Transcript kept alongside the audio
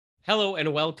Hello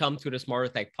and welcome to the Smarter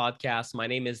Tech Podcast. My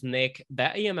name is Nick, the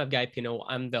EMF guy Pino.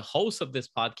 I'm the host of this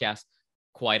podcast,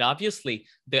 quite obviously,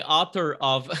 the author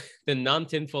of the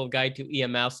Non-Tinfoil Guide to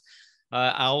EMFs.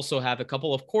 I also have a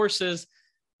couple of courses.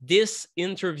 This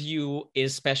interview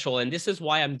is special, and this is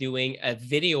why I'm doing a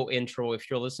video intro if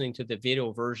you're listening to the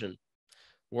video version.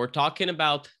 We're talking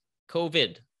about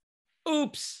COVID.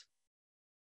 Oops.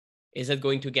 Is it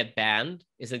going to get banned?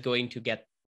 Is it going to get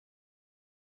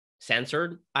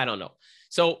censored? I don't know.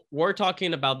 So we're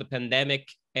talking about the pandemic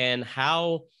and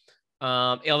how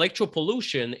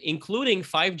electro-pollution, including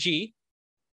 5G,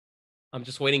 I'm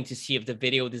just waiting to see if the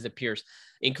video disappears,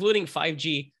 including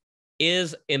 5G,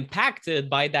 is impacted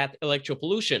by that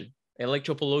electro-pollution.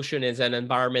 Electro-pollution is an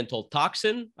environmental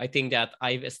toxin. I think that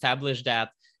I've established that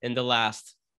in the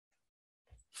last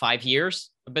 5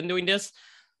 years. I've been doing this.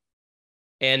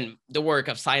 And the work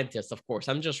of scientists, of course.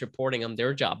 I'm just reporting on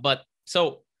their job. But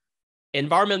so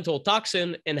environmental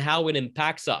toxin and how it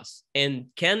impacts us. And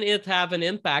can it have an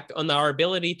impact on our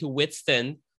ability to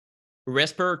withstand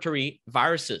respiratory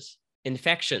viruses,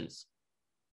 infections,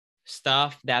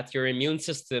 stuff that your immune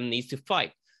system needs to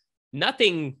fight?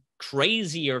 Nothing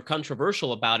crazy or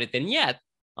controversial about it. And yet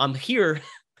I'm here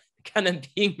kind of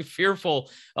being fearful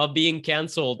of being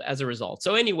canceled as a result.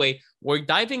 So anyway, we're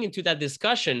diving into that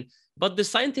discussion. But the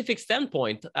scientific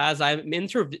standpoint, as I'm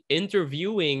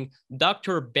interviewing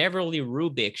Dr. Beverly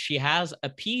Rubik, she has a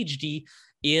Ph.D.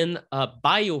 in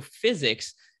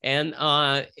biophysics and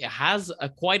has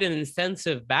quite an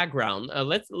extensive background.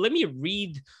 Let me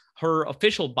read her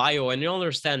official bio, and you'll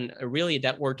understand really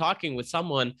that we're talking with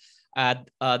someone at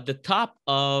the top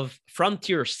of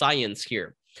frontier science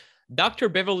here. Dr.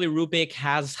 Beverly Rubik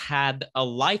has had a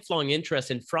lifelong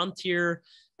interest in frontier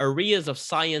areas of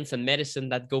science and medicine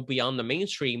that go beyond the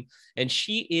mainstream, and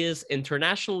she is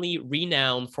internationally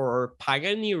renowned for her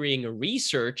pioneering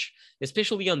research,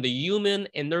 especially on the human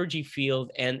energy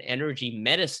field and energy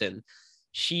medicine.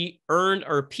 She earned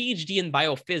her PhD in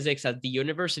biophysics at the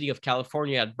University of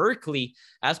California at Berkeley,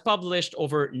 has published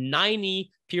over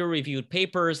 90 peer-reviewed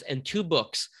papers and 2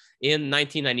 books. In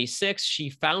 1996, she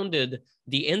founded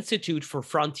the Institute for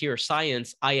Frontier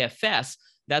Science, IFS.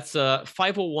 That's a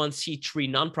 501c3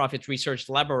 nonprofit research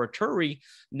laboratory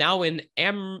now in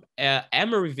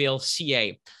Emeryville,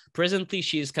 CA. Presently,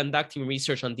 she is conducting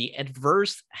research on the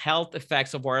adverse health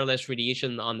effects of wireless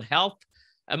radiation on health,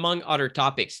 among other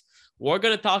topics. We're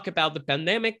going to talk about the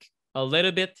pandemic a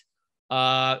little bit.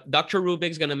 Dr.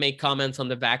 Rubik's going to make comments on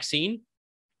the vaccine.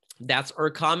 That's her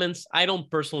comments. I don't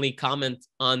personally comment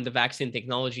on the vaccine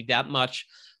technology that much.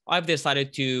 I've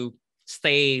decided to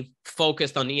stay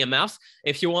focused on EMFs.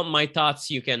 If you want my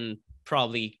thoughts, you can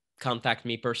probably contact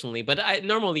me personally. But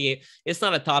normally, it's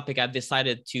not a topic I've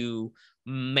decided to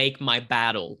make my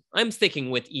battle. I'm sticking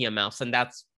with EMFs, and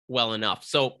that's well enough.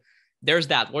 So there's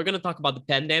that. We're going to talk about the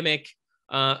pandemic,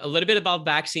 a little bit about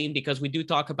vaccine, because we do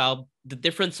talk about the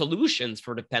different solutions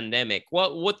for the pandemic.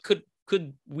 What could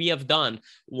we have done?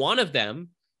 One of them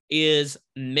is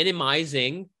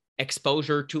minimizing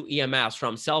exposure to EMFs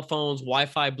from cell phones,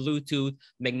 Wi-Fi, Bluetooth,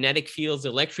 magnetic fields,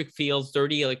 electric fields,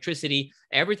 dirty electricity,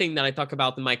 everything that I talk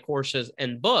about in my courses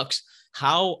and books,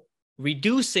 how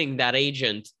reducing that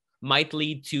agent might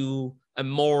lead to a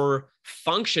more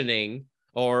functioning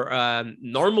or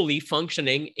normally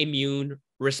functioning immune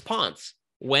response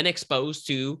when exposed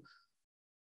to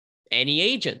any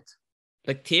agent,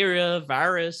 bacteria,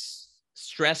 virus,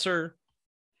 stressor,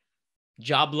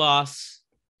 job loss,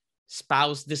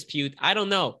 spouse dispute. I don't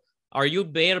know. Are you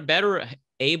better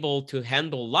able to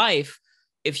handle life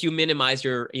if you minimize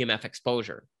your EMF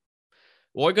exposure?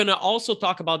 We're going to also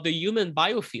talk about the human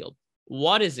biofield.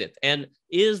 What is it? And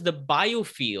is the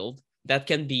biofield that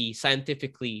can be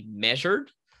scientifically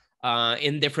measured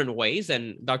in different ways?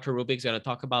 And Dr. Rubik's going to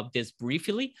talk about this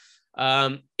briefly.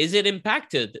 Is it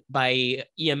impacted by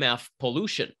EMF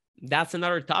pollution? That's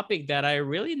another topic that I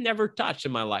really never touched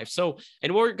in my life. So,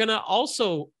 and we're going to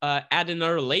also add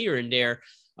another layer in there.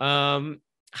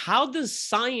 How does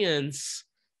science,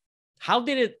 how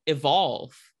did it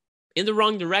evolve in the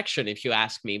wrong direction, if you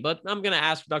ask me? But I'm going to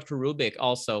ask Dr. Rubik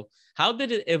also, how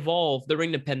did it evolve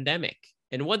during the pandemic?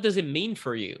 And what does it mean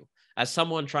for you as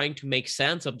someone trying to make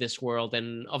sense of this world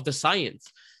and of the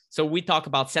science? So we talk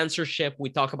about censorship.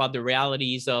 We talk about the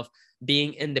realities of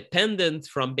being independent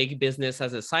from big business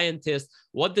as a scientist.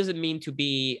 What does it mean to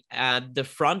be at the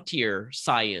frontier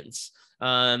science,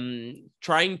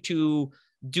 trying to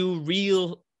do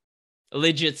real,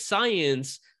 legit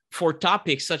science for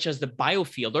topics such as the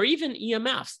biofield or even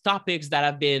EMFs, topics that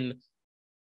have been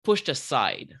pushed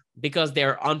aside because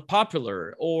they're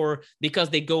unpopular, or because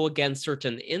they go against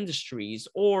certain industries,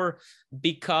 or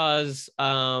because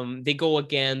they go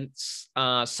against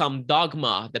some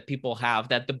dogma that people have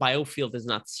that the biofield is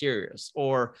not serious,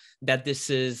 or that this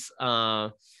is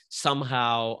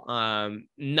somehow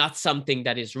not something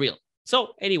that is real.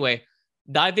 So anyway,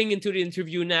 diving into the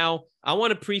interview now, I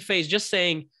want to preface just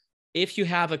saying, if you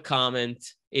have a comment,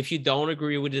 if you don't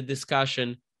agree with the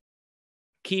discussion,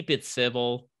 keep it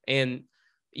civil, and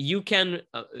you can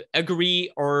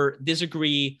agree or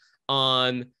disagree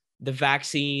on the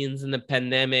vaccines and the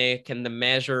pandemic and the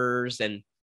measures and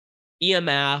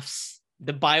EMFs,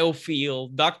 the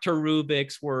biofield, Dr.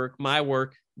 Rubik's work, my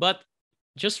work, but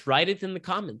just write it in the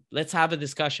comment. Let's have a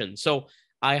discussion. So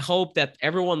I hope that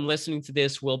everyone listening to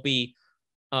this will be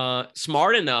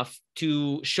smart enough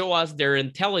to show us their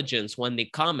intelligence when they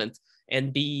comment,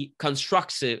 and be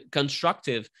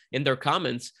constructive in their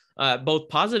comments, both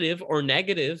positive or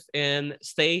negative, and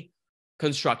stay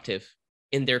constructive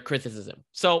in their criticism.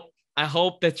 So I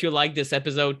hope that you like this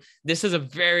episode. This is a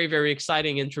very, very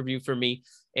exciting interview for me,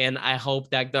 and I hope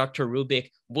that Dr. Rubik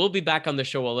will be back on the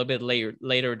show a little bit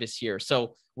later this year.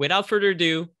 So without further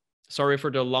ado, sorry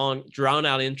for the long,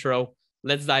 drawn-out intro.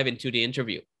 Let's dive into the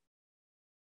interview.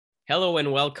 Hello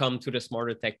and welcome to the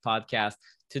Smarter Tech Podcast.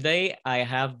 Today, I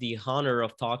have the honor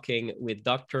of talking with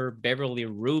Dr. Beverly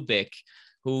Rubik,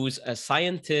 who's a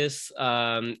scientist,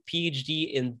 Ph.D.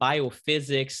 in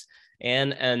biophysics,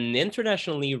 and an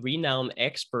internationally renowned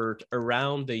expert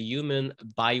around the human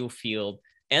biofield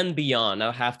and beyond.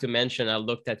 I have to mention, I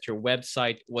looked at your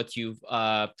website, what you've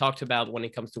talked about when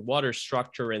it comes to water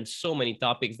structure and so many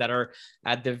topics that are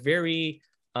at the very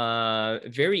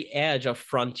edge of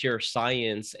frontier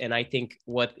science. And I think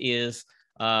what is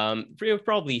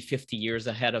probably 50 years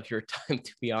ahead of your time,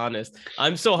 to be honest.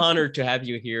 I'm so honored to have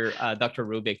you here, Dr.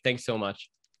 Rubik. Thanks so much.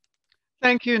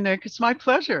 Thank you, Nick. It's my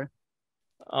pleasure.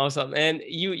 Awesome. And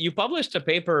you published a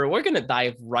paper. We're going to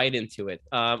dive right into it.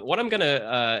 What I'm going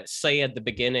to say at the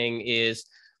beginning is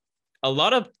a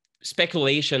lot of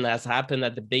speculation has happened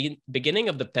at the beginning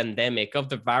of the pandemic, of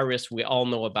the virus we all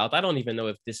know about. I don't even know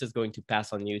if this is going to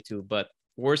pass on YouTube, but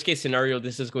worst case scenario,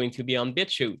 this is going to be on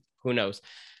BitChute. Who knows?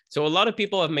 So a lot of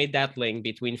people have made that link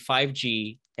between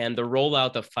 5G and the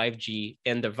rollout of 5G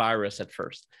and the virus at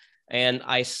first. And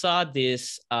I saw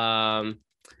this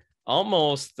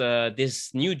almost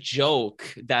this new joke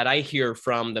that I hear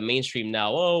from the mainstream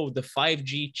now. Oh, the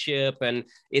 5G chip. And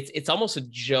it's almost a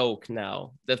joke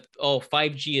now that, oh,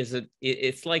 5G is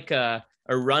it's like a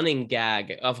running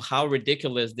gag of how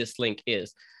ridiculous this link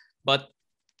is. But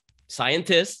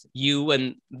scientists, you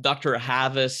and Dr.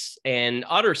 Havis and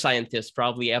other scientists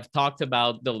probably have talked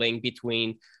about the link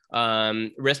between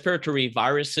respiratory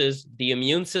viruses, the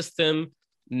immune system,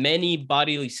 many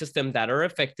bodily systems that are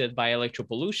affected by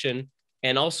electro-pollution,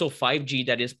 and also 5G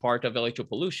that is part of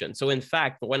electro-pollution. So in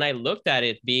fact, when I looked at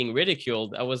it being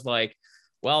ridiculed, I was like,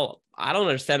 well, I don't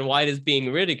understand why it is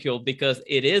being ridiculed, because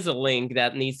it is a link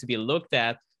that needs to be looked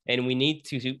at. And we need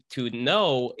to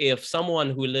know if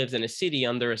someone who lives in a city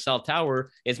under a cell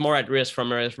tower is more at risk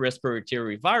from a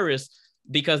respiratory virus,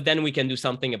 because then we can do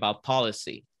something about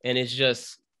policy. And it's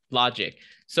just logic.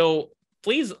 So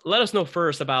please let us know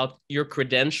first about your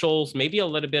credentials, maybe a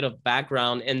little bit of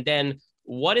background, and then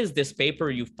what is this paper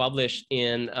you've published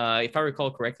in, if I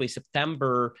recall correctly,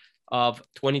 September of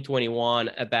 2021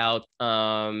 about,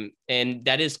 and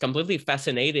that is completely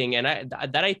fascinating. And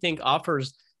I think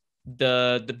offers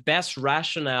the best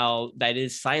rationale that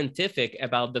is scientific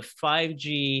about the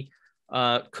 5G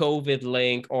COVID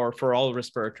link, or for all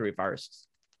respiratory viruses.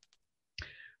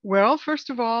 Well, first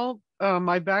of all,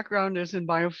 my background is in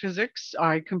biophysics.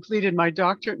 I completed my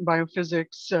doctorate in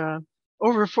biophysics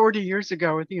over 40 years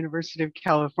ago at the University of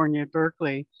California at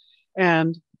Berkeley.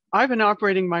 And I've been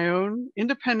operating my own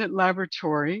independent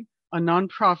laboratory, a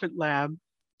nonprofit lab,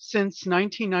 since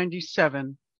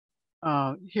 1997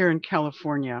 here in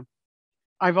California.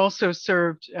 I've also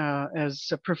served as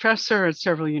a professor at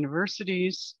several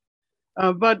universities.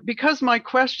 But because my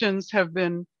questions have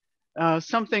been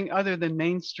something other than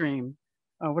mainstream,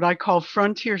 what I call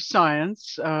frontier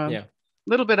science, a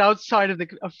little bit outside of the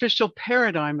official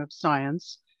paradigm of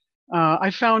science, I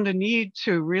found a need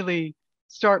to really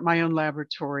start my own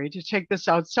laboratory, to take this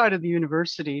outside of the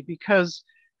university, because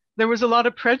there was a lot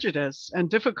of prejudice and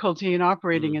difficulty in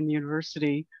operating in the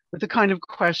university with the kind of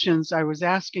questions I was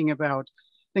asking about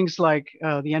things like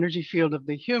the energy field of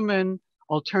the human,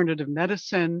 alternative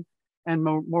medicine, and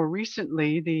more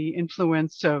recently, the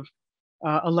influence of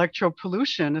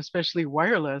electro-pollution, especially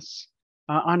wireless,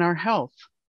 on our health.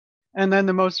 And then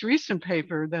the most recent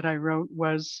paper that I wrote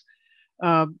was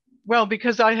Well,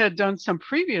 because I had done some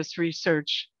previous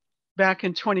research back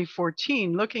in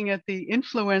 2014 looking at the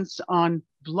influence on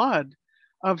blood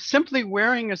of simply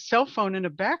wearing a cell phone in a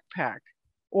backpack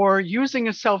or using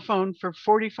a cell phone for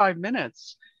 45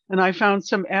 minutes. And I found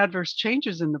some adverse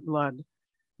changes in the blood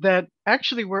that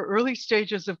actually were early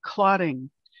stages of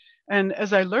clotting. And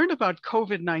as I learned about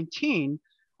COVID-19,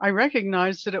 I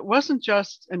recognized that it wasn't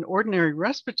just an ordinary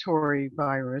respiratory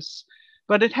virus,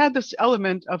 but it had this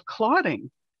element of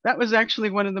clotting. That was actually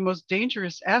one of the most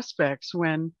dangerous aspects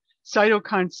when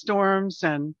cytokine storms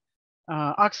and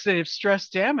oxidative stress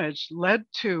damage led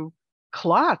to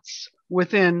clots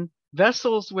within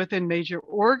vessels, within major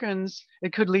organs.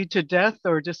 It could lead to death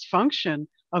or dysfunction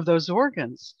of those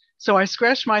organs. So I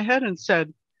scratched my head and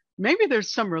said, maybe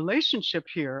there's some relationship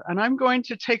here. And I'm going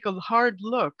to take a hard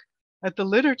look at the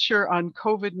literature on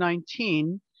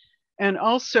COVID-19 and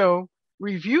also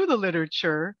review the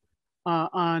literature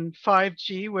on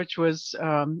 5G, which was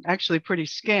actually pretty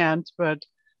scant, but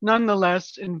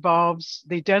nonetheless involves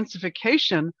the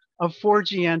densification of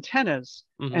 4G antennas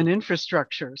and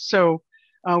infrastructure. So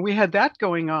we had that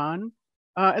going on.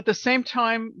 At the same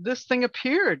time, this thing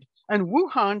appeared, and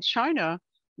Wuhan, China,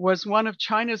 was one of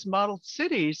China's model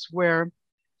cities where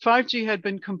 5G had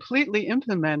been completely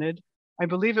implemented. I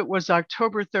believe it was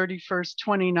October 31st,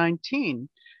 2019.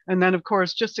 And then, of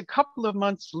course, just a couple of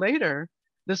months later,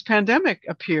 this pandemic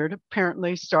appeared,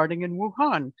 apparently starting in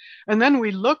Wuhan. And then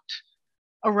we looked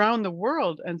around the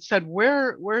world and said,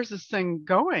 where's this thing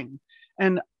going?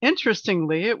 And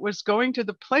interestingly, it was going to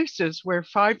the places where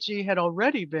 5G had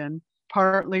already been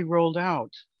partly rolled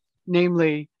out,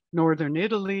 namely Northern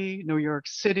Italy, New York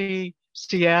City,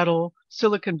 Seattle,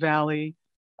 Silicon Valley,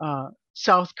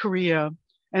 South Korea,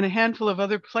 and a handful of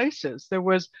other places. There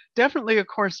was definitely a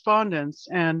correspondence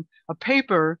and a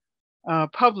paper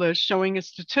published showing a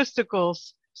statistical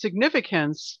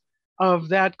significance of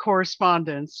that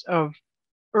correspondence of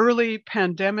early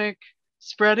pandemic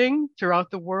spreading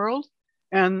throughout the world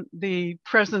and the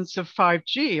presence of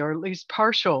 5G, or at least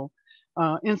partial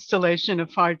installation of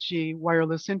 5G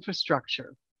wireless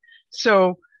infrastructure.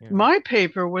 So my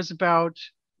paper was about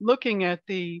looking at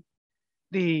the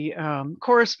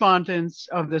correspondence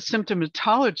of the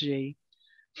symptomatology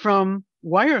from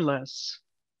wireless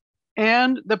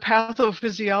and the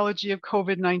pathophysiology of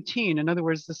COVID-19. In other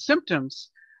words, the symptoms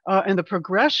and the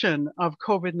progression of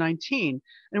COVID-19.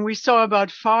 And we saw about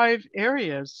 5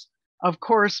 areas of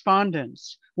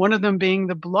correspondence, one of them being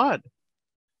the blood,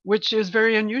 which is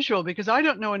very unusual because I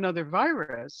don't know another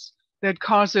virus that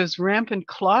causes rampant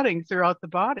clotting throughout the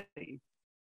body.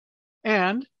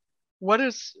 And what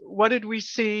did we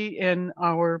see in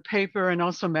our paper, and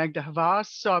also Magda Havas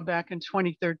saw back in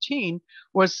 2013,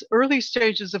 was early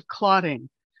stages of clotting.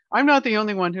 I'm not the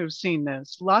only one who's seen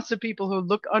this. Lots of people who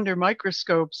look under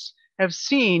microscopes have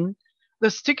seen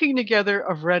the sticking together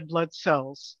of red blood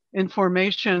cells in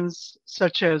formations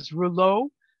such as rouleau,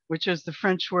 which is the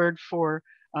French word for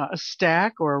a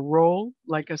stack or a roll,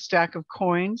 like a stack of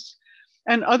coins,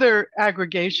 and other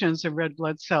aggregations of red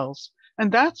blood cells.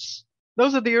 And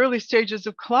those are the early stages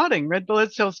of clotting. Red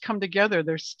blood cells come together,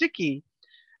 they're sticky,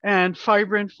 and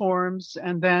fibrin forms,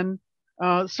 and then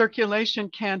circulation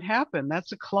can't happen.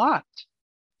 That's a clot.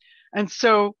 And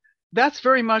so that's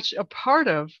very much a part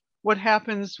of what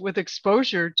happens with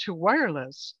exposure to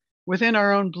wireless within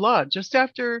our own blood, just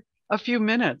after a few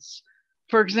minutes.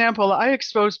 For example, I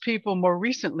exposed people more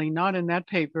recently, not in that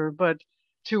paper, but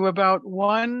to about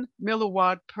 1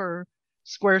 milliwatt per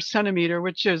square centimeter,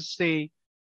 which is the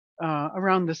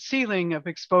around the ceiling of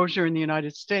exposure in the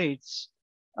United States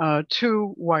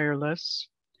to wireless.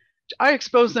 I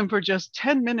exposed them for just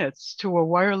 10 minutes to a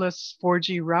wireless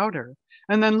 4G router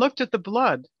and then looked at the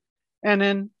blood. And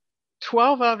in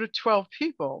 12 out of 12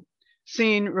 people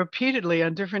seen repeatedly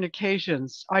on different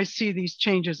occasions, I see these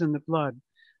changes in the blood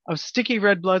of sticky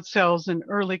red blood cells and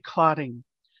early clotting.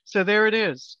 So there it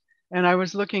is. And I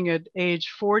was looking at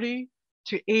age 40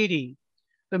 to 80.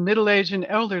 The middle-aged and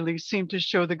elderly seem to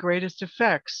show the greatest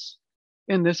effects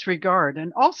in this regard.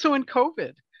 And also in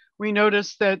COVID, we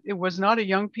noticed that it was not a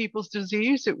young people's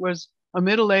disease, it was a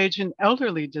middle-aged and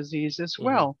elderly disease as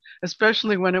well,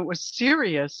 especially when it was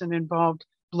serious and involved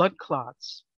blood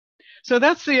clots. So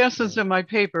that's the essence of my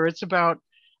paper. It's about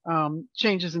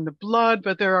changes in the blood,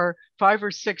 but there are 5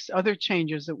 or 6 other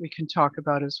changes that we can talk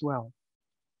about as well.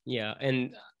 Yeah,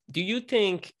 and do you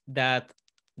think that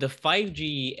the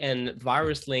 5G and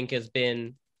virus link has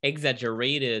been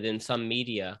exaggerated in some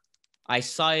media? I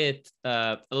saw it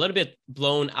a little bit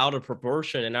blown out of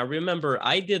proportion. And I remember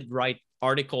I did write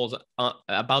articles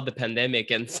about the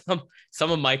pandemic, and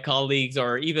some of my colleagues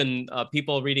or even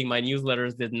people reading my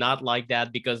newsletters did not like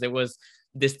that because it was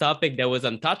this topic that was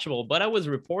untouchable. But I was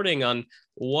reporting on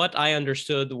what I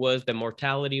understood was the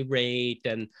mortality rate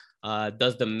and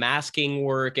does the masking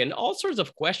work, and all sorts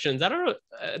of questions that are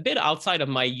a bit outside of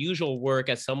my usual work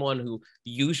as someone who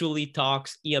usually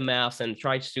talks EMFs and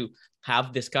tries to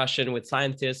have discussion with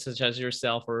scientists such as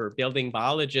yourself or building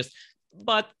biologists.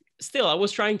 But still, I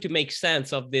was trying to make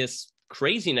sense of this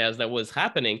craziness that was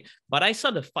happening. But I saw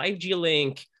the 5G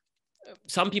link.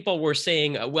 Some people were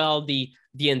saying, well, the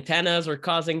antennas are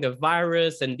causing the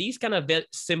virus, and these kind of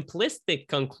simplistic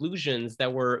conclusions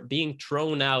that were being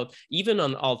thrown out, even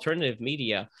on alternative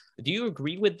media. Do you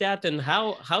agree with that? And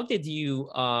how did you,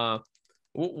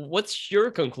 what's your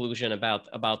conclusion about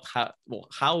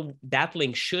how that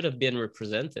link should have been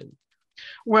represented?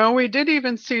 Well, we did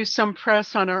even see some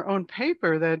press on our own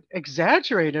paper that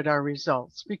exaggerated our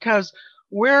results because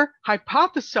we're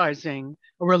hypothesizing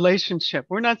a relationship.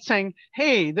 We're not saying,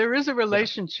 hey, there is a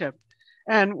relationship.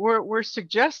 Yeah. And we're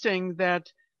suggesting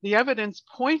that the evidence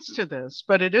points to this,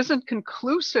 but it isn't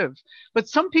conclusive. But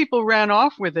some people ran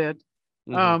off with it,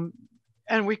 and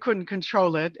we couldn't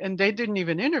control it. And they didn't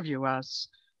even interview us.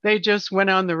 They just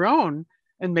went on their own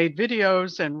and made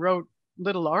videos and wrote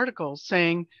little articles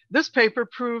saying this paper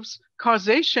proves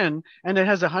causation and it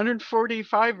has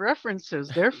 145 references.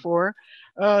 Therefore,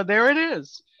 there it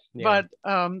is. Yeah.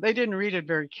 But they didn't read it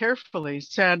very carefully,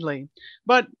 sadly.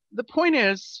 But the point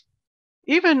is,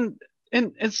 even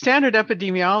in standard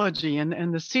epidemiology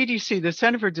and the CDC, the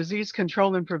Center for Disease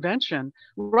Control and Prevention,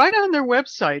 right on their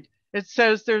website, it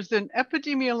says there's an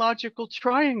epidemiological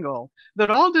triangle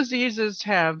that all diseases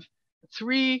have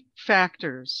 3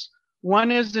 factors.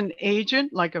 One is an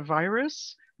agent like a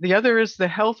virus, the other is the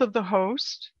health of the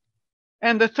host,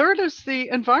 and the third is the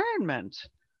environment.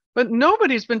 But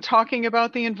nobody's been talking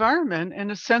about the environment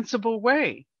in a sensible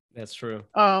way. That's true.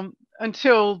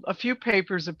 Until a few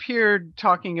papers appeared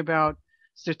talking about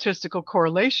statistical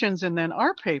correlations, and then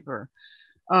our paper.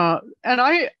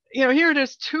 And here it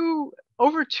is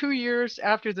over 2 years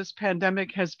after this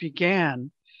pandemic has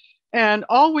began. And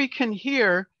all we can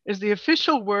hear is the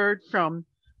official word from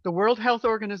the World Health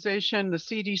Organization, the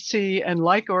CDC, and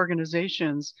like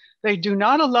organizations. They do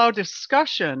not allow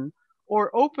discussion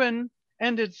or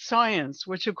open-ended science,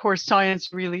 which of course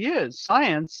science really is.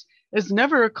 Science is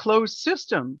never a closed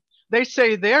system. They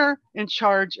say they're in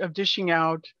charge of dishing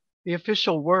out the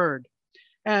official word.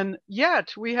 And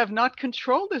yet we have not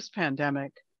controlled this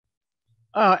pandemic.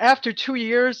 After 2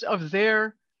 years of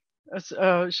their,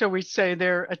 shall we say,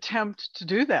 their attempt to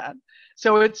do that.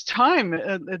 So it's time,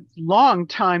 a long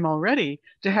time already,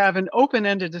 to have an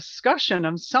open-ended discussion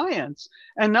of science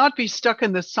and not be stuck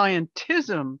in the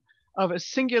scientism of a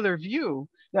singular view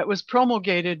that was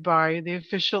promulgated by the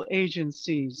official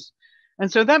agencies.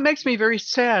 And so that makes me very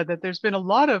sad that there's been a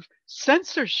lot of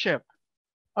censorship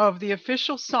of the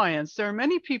official science. There are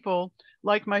many people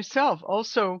like myself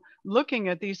also looking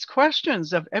at these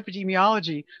questions of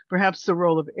epidemiology, perhaps the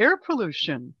role of air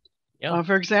pollution. Yeah.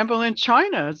 For example, in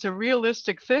China, it's a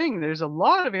realistic thing. There's a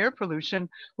lot of air pollution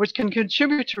which can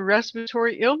contribute to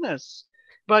respiratory illness,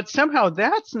 but somehow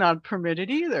that's not permitted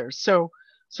either. So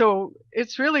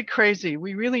it's really crazy.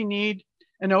 We really need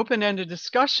an open-ended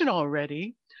discussion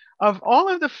already of all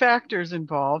of the factors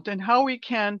involved and how we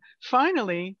can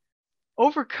finally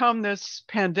overcome this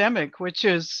pandemic, which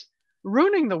is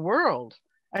ruining the world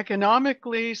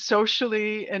economically,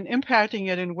 socially, and impacting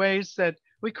it in ways that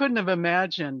we couldn't have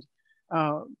imagined.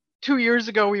 2 years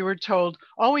ago, we were told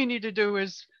all we need to do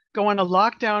is go on a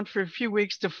lockdown for a few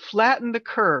weeks to flatten the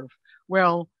curve.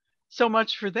 Well, so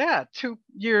much for that. 2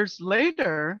 years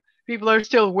later, people are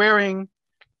still wearing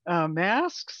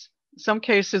masks. In some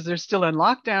cases, they're still in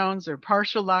lockdowns or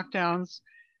partial lockdowns.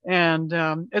 And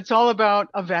it's all about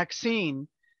a vaccine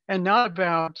and not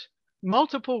about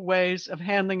multiple ways of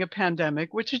handling a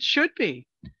pandemic, which it should be,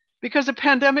 because a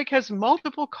pandemic has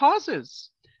multiple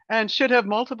causes and should have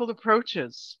multiple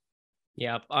approaches.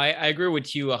 Yeah, I agree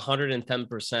with you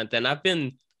 110%. And I've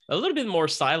been a little bit more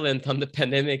silent on the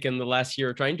pandemic in the last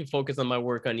year, trying to focus on my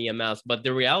work on EMS. But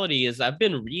the reality is I've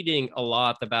been reading a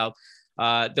lot about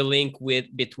the link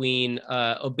between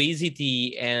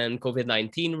obesity and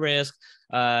COVID-19 risk,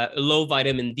 low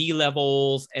vitamin D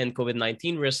levels and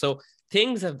COVID-19 risk. So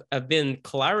things have been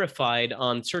clarified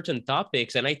on certain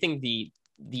topics. And I think the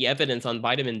the evidence on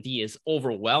vitamin D is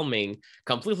overwhelming,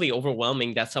 completely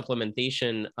overwhelming, that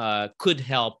supplementation could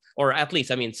help, or at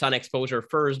least, I mean, sun exposure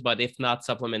first, but if not,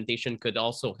 supplementation could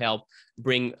also help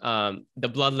bring the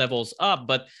blood levels up.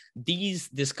 But these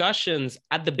discussions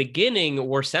at the beginning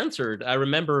were censored. I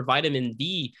remember vitamin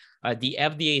D, the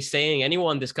FDA saying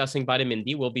anyone discussing vitamin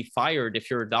D will be fired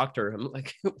if you're a doctor. I'm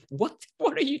like, what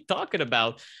are you talking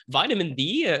about? Vitamin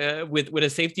D with a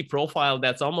safety profile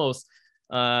that's almost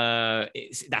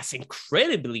that's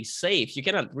incredibly safe. You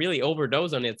cannot really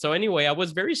overdose on it. So anyway, I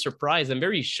was very surprised and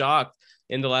very shocked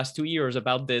in the last 2 years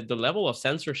about the level of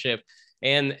censorship.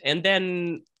 And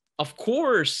then of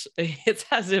course, it's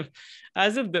as if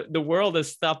the world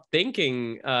has stopped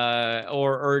thinking,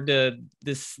 or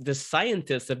the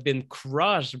scientists have been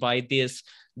crushed by this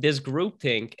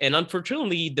groupthink. And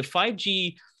unfortunately, the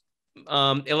 5G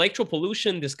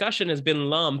electro-pollution discussion has been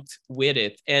lumped with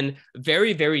it and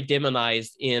very, very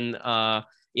demonized in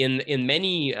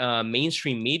many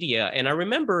mainstream media. And I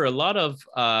remember a lot of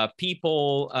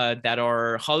people that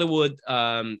are Hollywood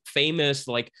famous,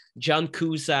 like John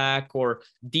Cusack or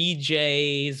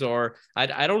DJs, or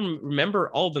I don't remember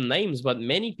all the names, but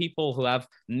many people who have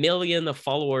millions of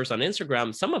followers on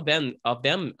Instagram, some of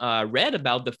them read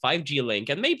about the 5G link.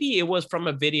 And maybe it was from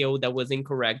a video that was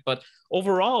incorrect, but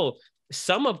overall,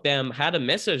 some of them had a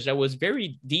message that was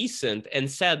very decent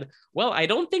and said, well, I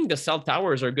don't think the cell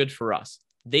towers are good for us.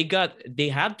 They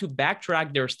had to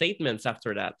backtrack their statements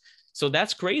after that. So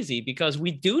that's crazy, because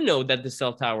we do know that the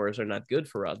cell towers are not good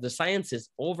for us. The science is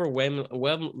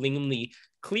overwhelmingly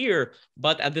clear,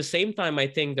 but at the same time, I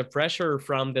think the pressure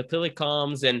from the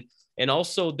telecoms and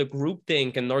also the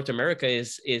groupthink in North America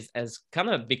has kind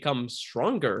of become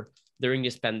stronger during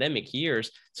this pandemic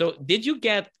years. So did you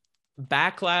get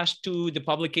backlash to the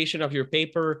publication of your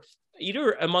paper,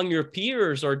 either among your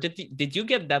peers, or did you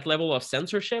get that level of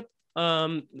censorship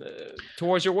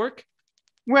towards your work?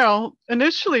 Well,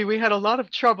 initially we had a lot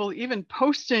of trouble even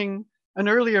posting an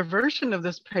earlier version of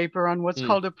this paper on what's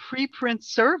called a preprint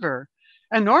server.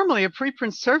 And normally a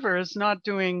preprint server is not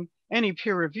doing any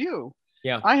peer review.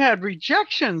 Yeah. I had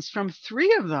rejections from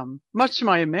 3 of them, much to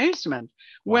my amazement,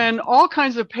 when all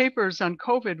kinds of papers on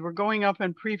COVID were going up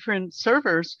on preprint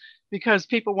servers because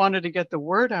people wanted to get the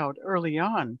word out early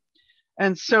on.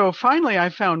 And so finally I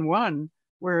found one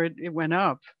where it went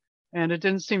up, and it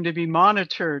didn't seem to be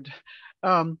monitored.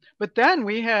 But then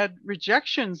we had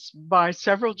rejections by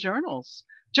several journals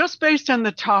just based on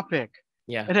the topic.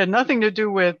 Yeah. It had nothing to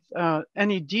do with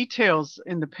any details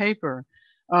in the paper.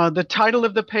 The title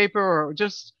of the paper or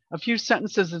just a few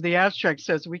sentences of the abstract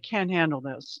says, we can't handle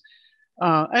this.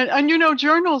 And you know,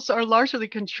 journals are largely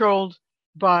controlled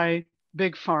by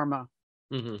big pharma.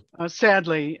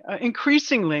 Sadly,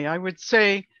 increasingly, I would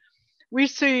say we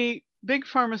see big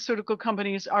pharmaceutical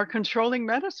companies are controlling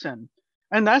medicine.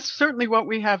 And that's certainly what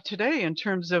we have today in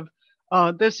terms of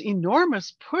this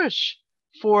enormous push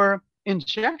for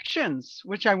injections,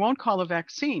 which I won't call a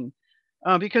vaccine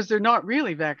because they're not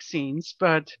really vaccines,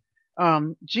 but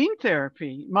gene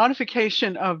therapy,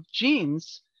 modification of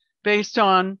genes based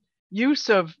on use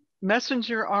of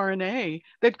messenger RNA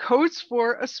that codes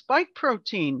for a spike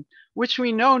protein, which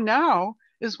we know now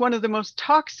is one of the most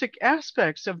toxic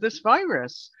aspects of this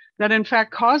virus, that in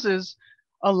fact causes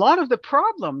a lot of the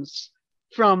problems,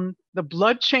 from the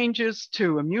blood changes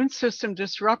to immune system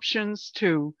disruptions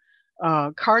to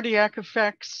cardiac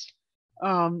effects.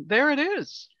 There it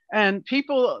is. And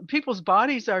people's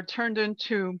bodies are turned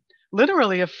into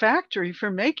literally a factory for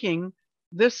making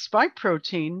this spike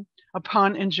protein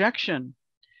upon injection.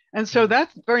 And so that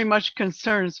very much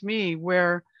concerns me,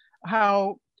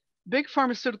 how big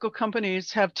pharmaceutical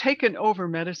companies have taken over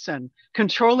medicine,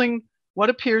 controlling what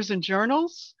appears in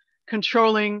journals,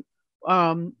 controlling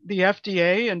the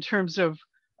FDA in terms of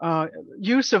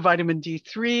use of vitamin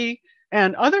D3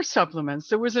 and other supplements.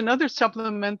 There was another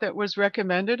supplement that was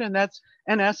recommended, and that's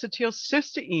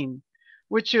N-acetylcysteine,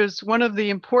 which is one of the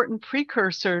important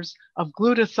precursors of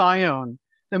glutathione,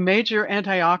 the major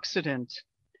antioxidant,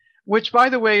 which, by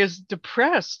the way, is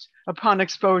depressed upon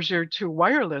exposure to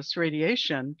wireless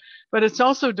radiation, but it's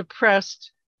also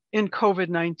depressed in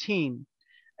COVID-19.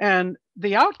 And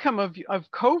the outcome of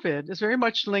COVID is very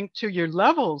much linked to your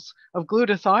levels of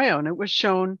glutathione. It was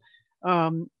shown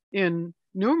in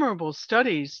innumerable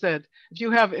studies that if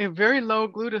you have a very low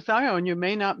glutathione, you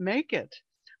may not make it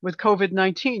with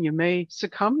COVID-19. You may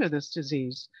succumb to this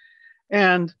disease.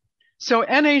 And so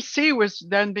NAC was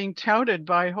then being touted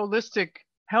by holistic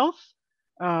health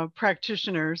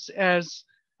practitioners as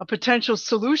a potential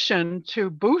solution to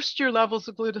boost your levels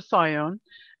of glutathione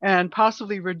and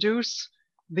possibly reduce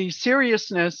the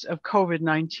seriousness of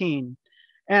COVID-19.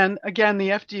 And again, the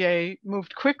FDA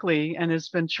moved quickly and has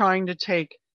been trying to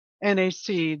take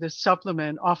NAC, the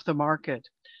supplement, off the market.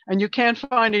 And you can't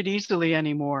find it easily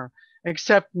anymore,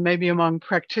 except maybe among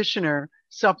practitioner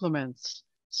supplements.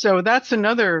 So that's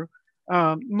another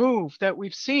move that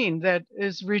we've seen that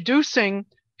is reducing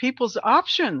people's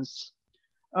options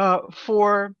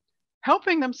for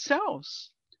helping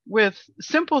themselves with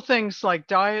simple things like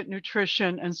diet,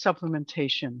 nutrition, and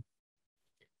supplementation.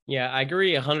 Yeah, I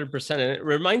agree 100%. And it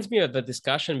reminds me of a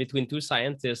discussion between two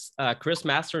scientists, Chris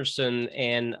Masterson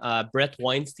and Brett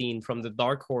Weinstein from the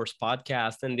Dark Horse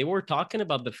podcast. And they were talking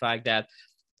about the fact that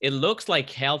it looks like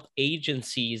health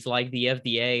agencies like the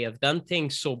FDA have done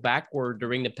things so backward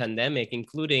during the pandemic,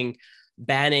 including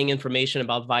banning information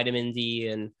about vitamin D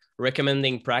and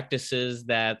recommending practices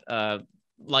that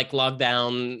like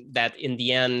lockdown that in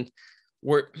the end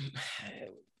were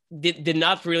did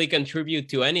not really contribute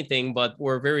to anything, but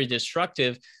were very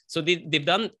destructive. So they've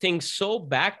done things so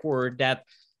backward that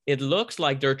it looks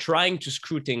like they're trying to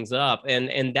screw things up.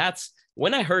 And that's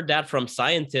when I heard that from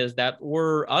scientists that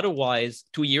were otherwise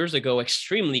 2 years ago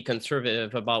extremely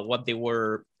conservative about what they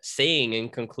were saying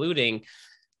and concluding.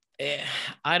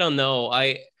 I don't know.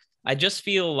 I just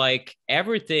feel like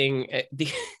everything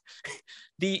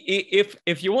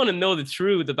if you want to know the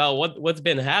truth about what's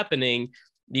been happening,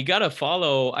 you got to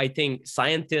follow, I think,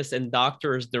 scientists and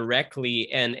doctors directly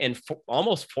and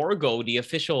almost forego the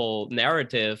official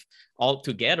narrative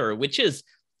altogether, which is,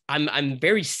 I'm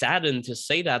very saddened to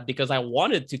say that, because I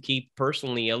wanted to keep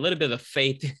personally a little bit of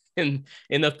faith in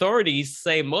authorities,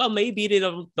 say, well, maybe they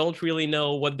don't really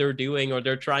know what they're doing, or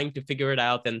they're trying to figure it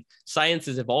out, and science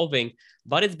is evolving,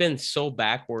 but it's been so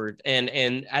backward. And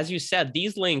as you said,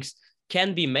 these links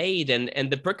can be made,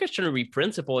 and the precautionary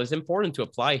principle is important to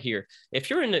apply here. If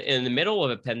you're in the middle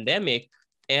of a pandemic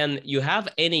and you have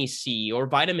NAC or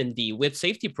vitamin D with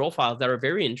safety profiles that are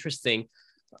very interesting,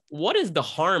 what is the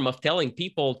harm of telling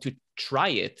people to try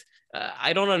it?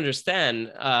 I don't understand.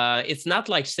 It's not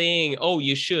like saying, oh,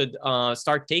 you should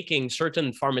start taking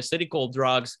certain pharmaceutical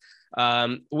drugs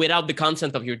without the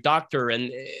consent of your doctor. And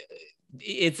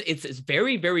it's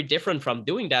very, very different from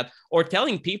doing that, or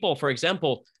telling people, for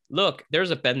example, look,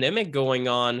 there's a pandemic going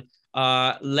on.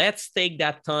 Let's take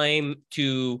that time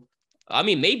to, I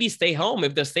mean, maybe stay home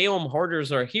if the stay-home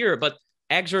orders are here, but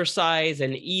exercise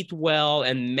and eat well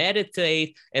and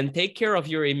meditate and take care of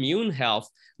your immune health.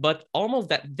 But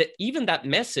almost even that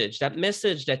message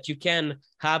that you can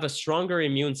have a stronger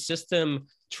immune system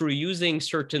through using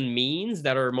certain means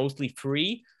that are mostly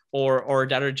free or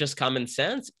that are just common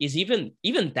sense, is even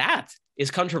that is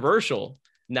controversial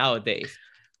nowadays.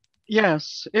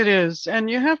 Yes, it is. And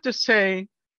you have to say,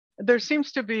 there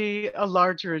seems to be a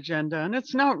larger agenda, and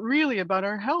it's not really about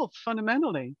our health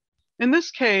fundamentally. In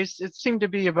this case, it seemed to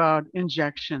be about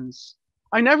injections.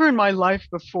 I never in my life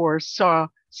before saw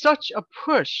such a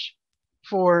push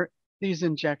for these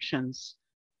injections.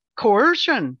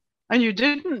 Coercion, and you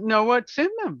didn't know what's in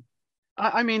them.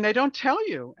 I mean, they don't tell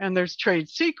you, and there's trade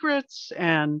secrets,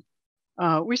 and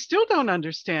we still don't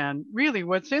understand really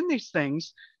what's in these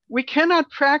things. We cannot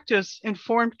practice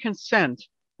informed consent.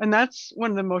 And that's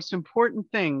one of the most important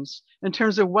things in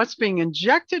terms of what's being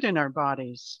injected in our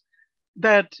bodies,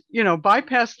 that, you know,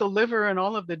 bypass the liver and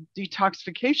all of the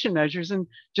detoxification measures and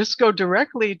just go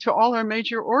directly to all our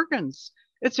major organs.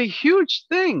 It's a huge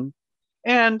thing.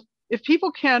 And if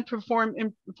people can't perform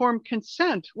informed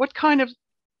consent, what kind of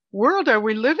world are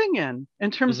we living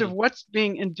in terms of what's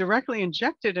being directly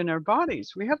injected in our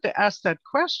bodies? We have to ask that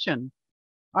question,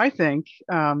 I think.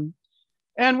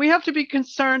 And we have to be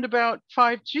concerned about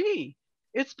 5G.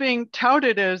 It's being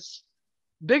touted as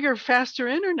bigger, faster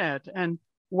internet. And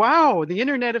wow, the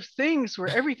Internet of Things, where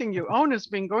everything you own is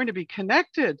going to be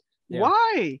connected. Yeah.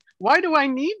 Why? Why do I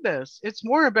need this? It's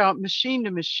more about machine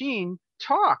to machine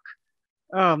talk,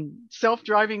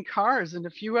 self-driving cars, and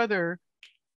a few other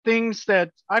things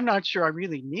that I'm not sure I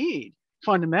really need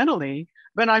fundamentally.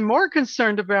 But I'm more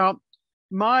concerned about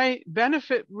my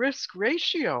benefit risk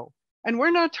ratio. And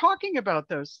we're not talking about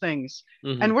those things.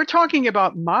 And we're talking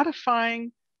about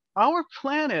modifying our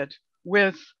planet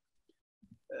with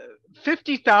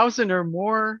 50,000 or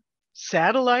more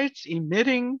satellites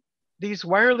emitting these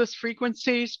wireless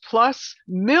frequencies, plus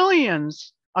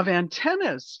millions of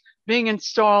antennas being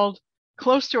installed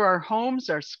close to our homes,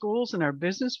 our schools, and our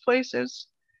business places,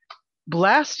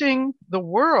 blasting the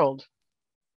world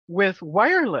with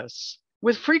wireless,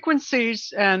 with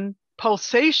frequencies and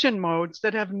pulsation modes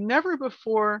that have never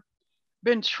before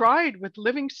been tried with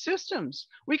living systems.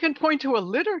 We can point to a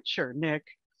literature, Nick,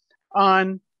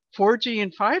 on 4G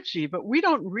and 5G, but we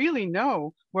don't really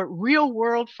know what real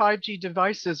world 5G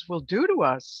devices will do to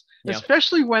us, Yeah.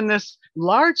 especially when this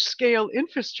large scale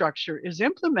infrastructure is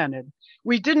implemented.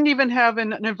 We didn't even have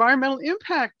an environmental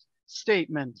impact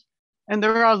statement. And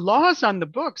there are laws on the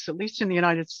books, at least in the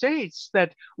United States,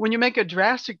 that when you make a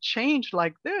drastic change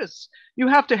like this, you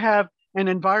have to have an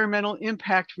environmental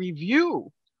impact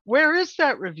review. Where is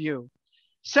that review?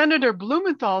 Senator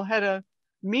Blumenthal had a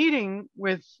meeting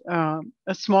with a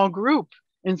small group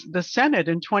in the Senate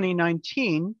in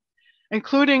 2019,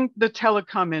 including the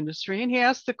telecom industry. And he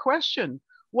asked the question,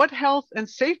 what health and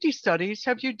safety studies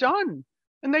have you done?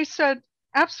 And they said,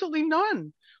 absolutely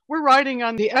none. We're riding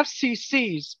on the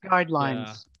FCC's guidelines,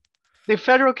 Yeah. the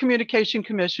Federal Communication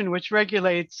Commission, which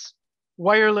regulates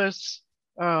wireless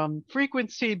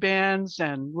frequency bands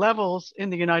and levels in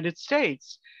the United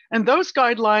States. And those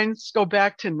guidelines go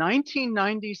back to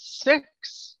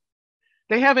 1996.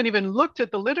 They haven't even looked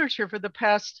at the literature for the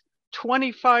past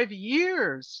 25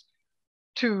 years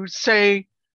to say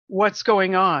what's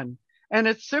going on. And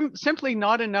it's simply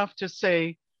not enough to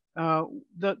say the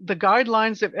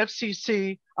guidelines of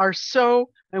FCC are so,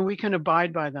 and we can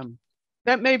abide by them.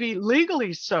 That may be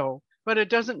legally so, but it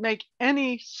doesn't make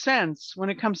any sense when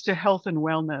it comes to health and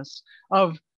wellness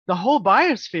of the whole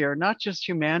biosphere, not just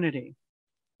humanity.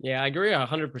 Yeah, I agree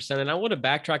 100%. And I want to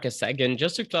backtrack a second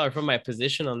just to clarify my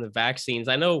position on the vaccines.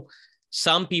 I know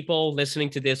some people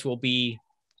listening to this will be,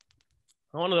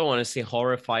 I don't want to say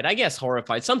horrified. I guess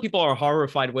horrified. Some people are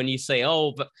horrified when you say,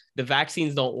 oh, the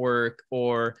vaccines don't work,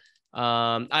 or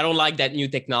I don't like that new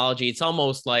technology. It's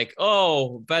almost like,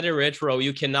 oh, very retro.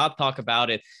 You cannot talk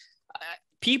about it.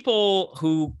 People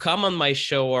who come on my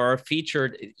show or are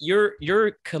featured,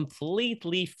 you're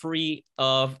completely free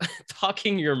of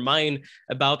talking your mind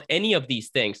about any of these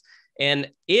things.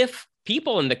 And if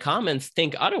people in the comments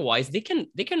think otherwise, they can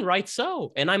write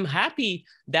so. And I'm happy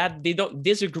that they don't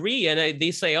disagree and they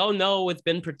say, oh no, it's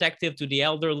been protective to the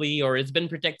elderly, or it's been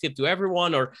protective to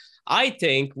everyone, or I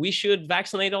think we should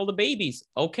vaccinate all the babies.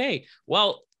 Okay,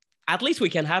 well, at least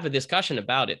we can have a discussion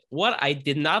about it. What I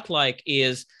did not like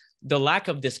is the lack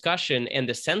of discussion and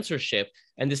the censorship.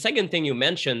 And the second thing you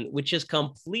mentioned, which is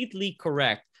completely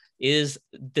correct, is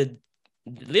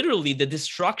literally the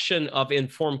destruction of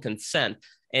informed consent.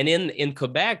 And in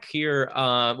Quebec here,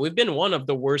 we've been one of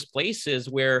the worst places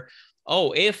where,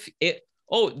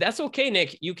 that's okay,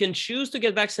 Nick, you can choose to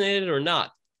get vaccinated or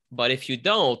not. But if you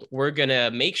don't, we're going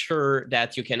to make sure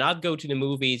that you cannot go to the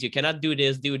movies, you cannot do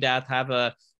this, do that, have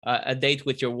a date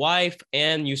with your wife,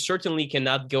 and you certainly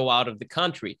cannot go out of the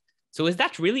country. So is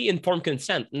that really informed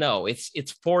consent? No,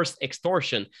 it's forced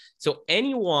extortion. So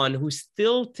anyone who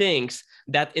still thinks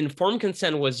that informed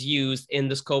consent was used in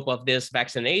the scope of this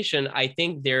vaccination, I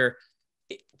think they're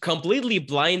completely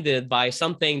blinded by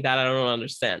something that I don't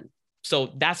understand.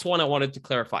 So that's one I wanted to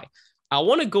clarify. I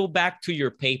want to go back to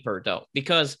your paper though,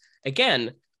 because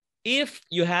again, if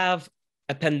you have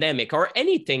a pandemic or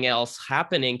anything else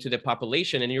happening to the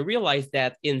population, and you realize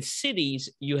that in cities,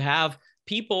 you have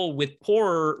people with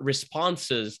poorer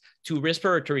responses to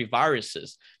respiratory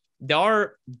viruses, there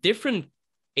are different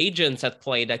agents at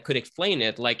play that could explain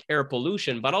it, like air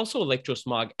pollution, but also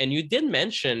electrosmog. And you did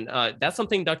mention, that's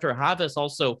something Dr. Havas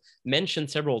also mentioned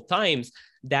several times,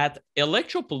 that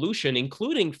electro-pollution,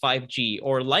 including 5G,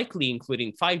 or likely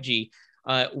including 5G,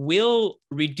 will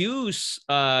reduce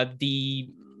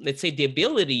let's say, the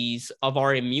abilities of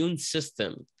our immune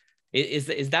system.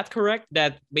 Is that correct?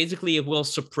 That basically it will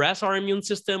suppress our immune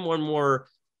system when we're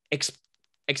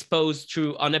exposed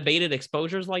to unabated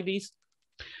exposures like these?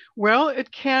 Well,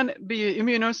 it can be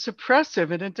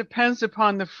immunosuppressive, and it depends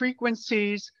upon the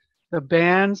frequencies, the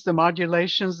bands, the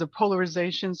modulations, the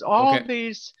polarizations, all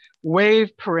these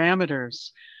wave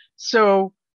parameters.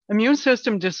 So immune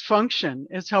system dysfunction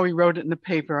is how we wrote it in the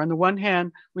paper. On the one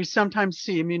hand, we sometimes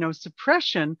see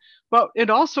immunosuppression, but it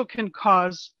also can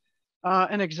cause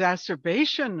an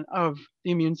exacerbation of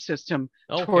the immune system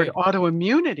toward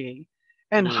autoimmunity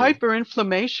and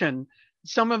hyperinflammation.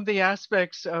 Some of the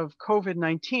aspects of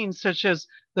COVID-19, such as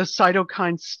the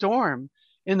cytokine storm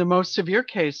in the most severe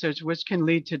cases, which can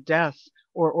lead to death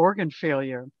or organ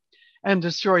failure and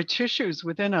destroy tissues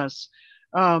within us.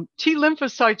 T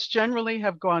lymphocytes generally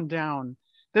have gone down.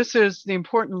 This is the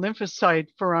important lymphocyte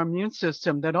for our immune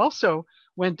system that also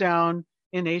went down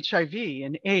in HIV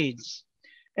and AIDS.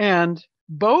 And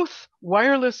both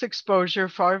wireless exposure,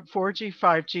 4G,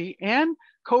 5G, and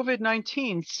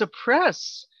COVID-19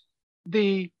 suppress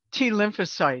the T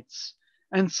lymphocytes.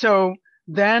 And so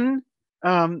then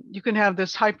you can have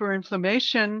this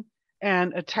hyperinflammation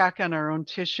and attack on our own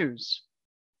tissues.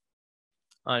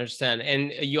 I understand.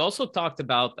 And you also talked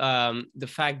about the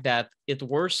fact that it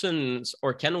worsens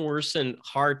or can worsen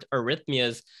heart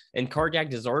arrhythmias and cardiac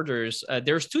disorders.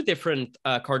 There's two different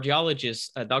cardiologists,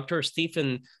 Dr.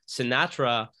 Stephen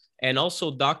Sinatra and also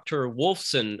Dr.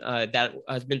 Wolfson, that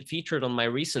has been featured on my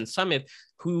recent summit,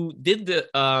 who did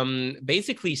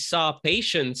basically saw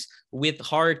patients with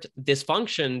heart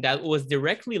dysfunction that was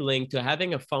directly linked to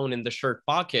having a phone in the shirt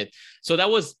pocket. So that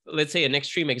was, let's say, an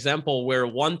extreme example where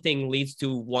one thing leads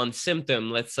to one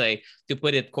symptom, let's say, to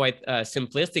put it quite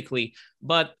simplistically.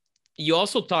 But you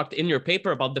also talked in your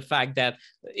paper about the fact that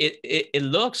it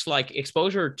looks like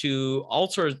exposure to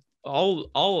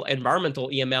all environmental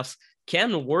EMFs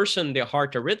can worsen the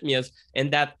heart arrhythmias,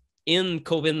 and that in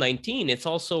COVID-19, it's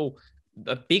also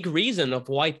a big reason of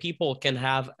why people can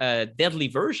have a deadly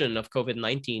version of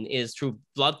COVID-19 is through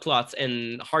blood clots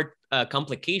and heart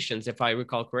complications, if I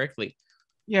recall correctly.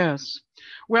 Yes.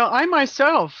 Well, I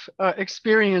myself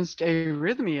experienced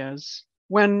arrhythmias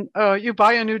when you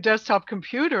buy a new desktop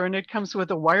computer and it comes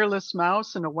with a wireless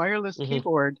mouse and a wireless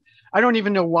keyboard. I don't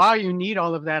even know why you need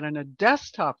all of that in a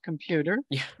desktop computer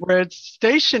where it's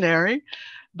stationary.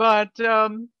 But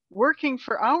working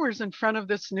for hours in front of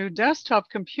this new desktop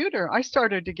computer, I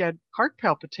started to get heart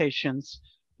palpitations,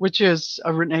 which is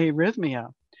an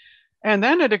arrhythmia. And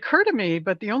then it occurred to me,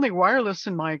 but the only wireless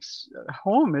in my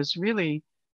home is really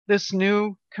this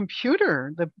new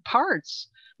computer, the parts,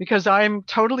 because I'm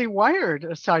totally wired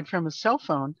aside from a cell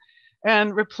phone.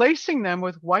 And replacing them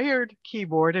with wired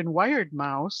keyboard and wired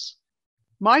mouse,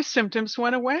 my symptoms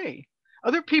went away.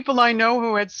 Other people I know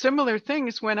who had similar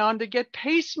things went on to get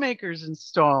pacemakers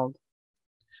installed.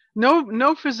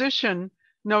 No physician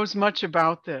knows much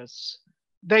about this.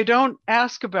 They don't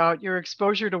ask about your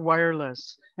exposure to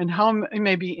wireless and how it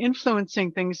may be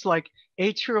influencing things like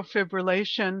atrial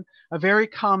fibrillation, a very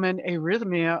common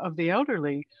arrhythmia of the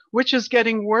elderly, which is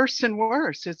getting worse and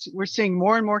worse. We're seeing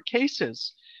more and more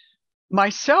cases.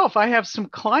 Myself, I have some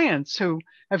clients who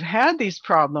have had these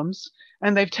problems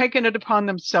and they've taken it upon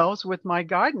themselves with my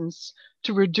guidance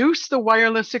to reduce the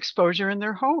wireless exposure in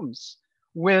their homes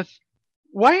with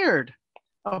wired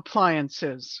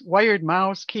appliances, wired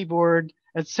mouse, keyboard,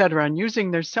 etc., and using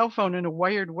their cell phone in a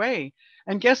wired way.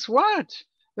 And guess what?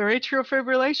 Their atrial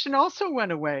fibrillation also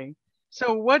went away.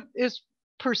 So what is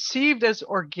perceived as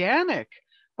organic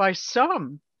by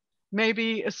some may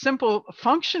be a simple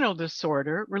functional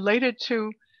disorder related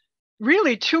to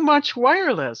really too much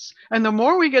wireless. And the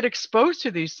more we get exposed to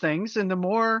these things and the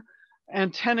more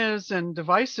antennas and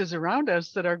devices around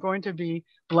us that are going to be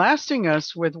blasting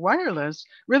us with wireless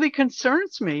really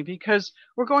concerns me, because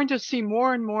we're going to see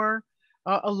more and more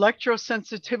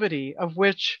electrosensitivity, of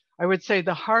which I would say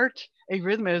the heart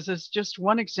arrhythmias is just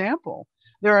one example.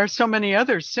 There are so many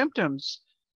other symptoms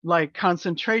like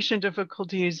concentration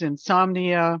difficulties,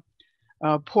 insomnia,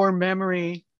 poor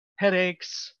memory,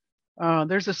 headaches.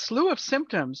 There's a slew of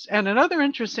symptoms. And another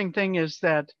interesting thing is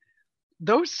that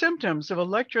those symptoms of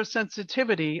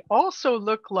electrosensitivity also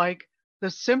look like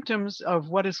the symptoms of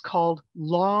what is called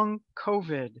long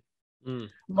COVID.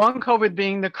 Long COVID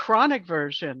being the chronic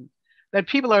version that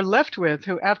people are left with,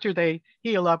 who after they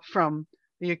heal up from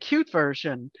the acute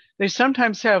version, they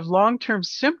sometimes have long-term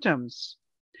symptoms.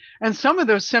 And some of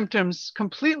those symptoms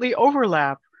completely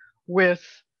overlap with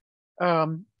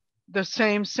the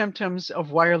same symptoms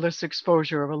of wireless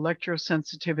exposure, of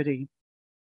electrosensitivity.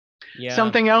 Yeah.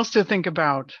 Something else to think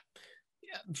about.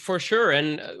 Yeah, for sure.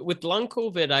 And with long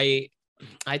COVID,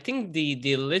 I think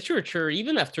the literature,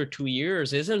 even after 2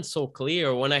 years, isn't so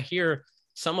clear. When I hear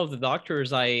some of the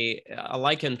doctors I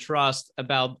like and trust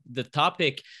about the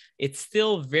topic, it's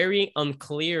still very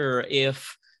unclear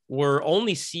if we're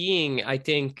only seeing, I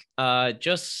think,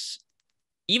 just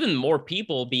even more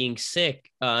people being sick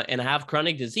and have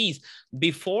chronic disease.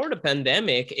 Before the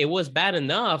pandemic, it was bad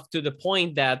enough to the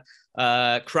point that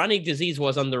chronic disease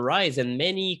was on the rise, and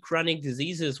many chronic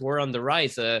diseases were on the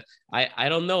rise. I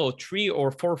don't know, 3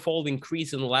 or 4-fold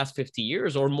increase in the last 50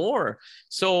 years or more.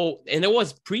 So, and it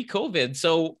was pre-COVID.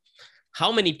 So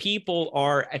how many people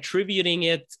are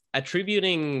attributing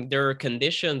their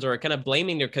conditions or kind of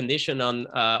blaming their condition on,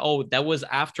 oh, that was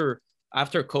after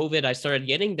COVID, I started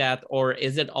getting that? Or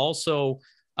is it also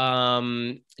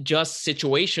just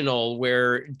situational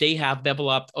where they have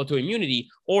developed autoimmunity,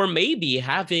 or maybe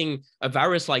having a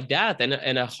virus like that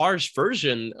and a harsh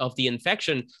version of the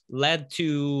infection led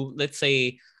to, let's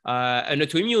say, an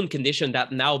autoimmune condition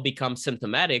that now becomes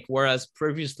symptomatic, whereas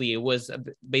previously it was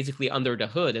basically under the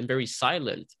hood and very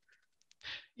silent.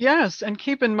 Yes, and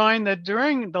keep in mind that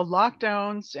during the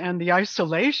lockdowns and the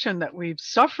isolation that we've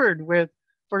suffered with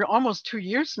for almost 2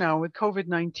 years now with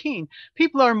COVID-19.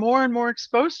 People are more and more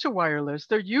exposed to wireless.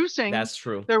 They're using That's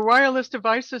true. their wireless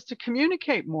devices to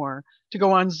communicate more, to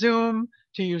go on Zoom,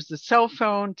 to use the cell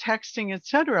phone, texting,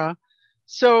 etc.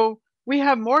 So we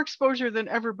have more exposure than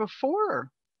ever before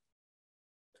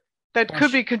that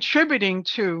could be contributing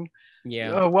to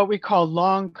Yeah. what we call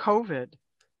long COVID.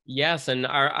 Yes, and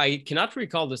I cannot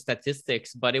recall the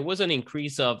statistics, but it was an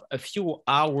increase of a few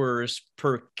hours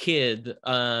per kid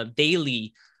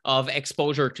daily of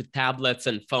exposure to tablets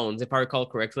and phones, if I recall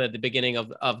correctly, at the beginning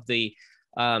of the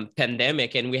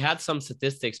pandemic. And we had some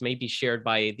statistics maybe shared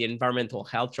by the Environmental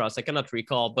Health Trust. I cannot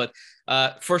recall, but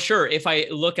for sure, if I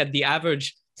look at the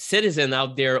average citizen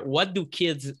out there, what do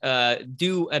kids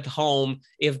do at home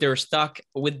if they're stuck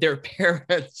with their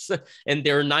parents and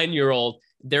their 9-year-old?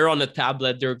 They're on a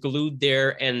tablet, they're glued there,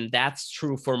 and that's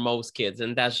true for most kids.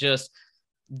 And that's just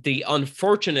the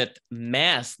unfortunate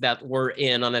mess that we're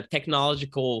in on a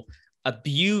technological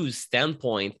abuse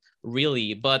standpoint,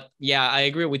 really. But yeah, I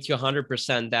agree with you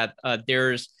 100% that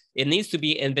it needs to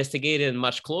be investigated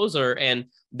much closer. And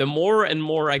the more and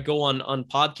more I go on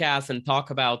podcasts and talk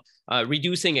about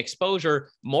reducing exposure,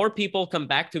 more people come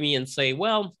back to me and say,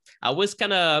 well, I was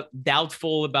kind of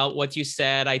doubtful about what you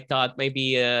said. I thought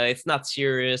maybe it's not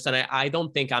serious, and I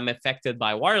don't think I'm affected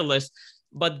by wireless,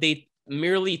 but they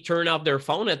merely turn off their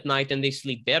phone at night and they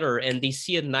sleep better, and they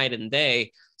see it night and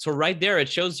day. So right there, it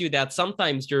shows you that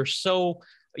sometimes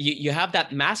you have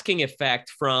that masking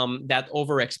effect from that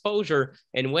overexposure.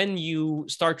 And when you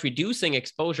start reducing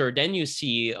exposure, then you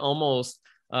see almost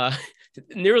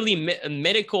nearly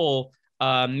medical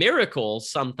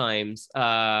miracles sometimes.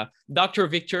 Dr.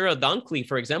 Victoria Dunkley,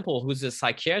 for example, who's a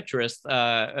psychiatrist,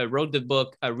 wrote the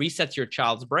book Reset Your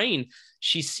Child's Brain.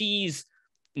 She sees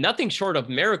nothing short of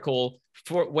miracle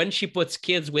for when she puts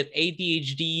kids with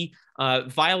ADHD,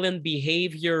 violent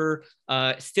behavior,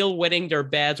 still wetting their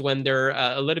beds when they're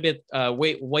a little bit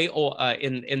way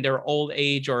in their old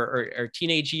age or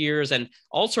teenage years, and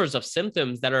all sorts of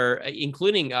symptoms that are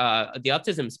including the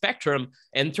autism spectrum,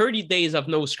 and 30 days of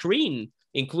no screen,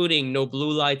 including no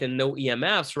blue light and no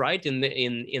EMFs, right? In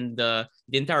the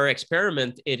entire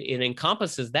experiment, it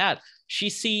encompasses that. She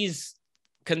sees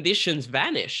conditions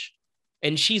vanish,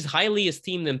 and she's highly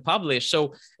esteemed and published.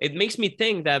 So it makes me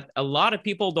think that a lot of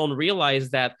people don't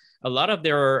realize that a lot of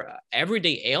their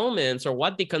everyday ailments, or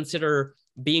what they consider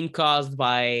being caused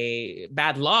by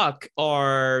bad luck,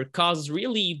 are caused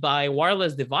really by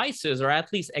wireless devices, or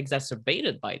at least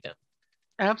exacerbated by them.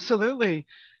 Absolutely.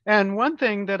 And one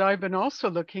thing that I've been also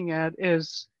looking at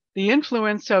is the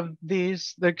influence of the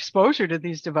exposure to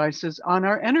these devices on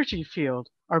our energy field,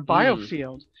 our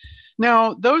biofield.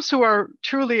 Now, those who are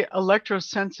truly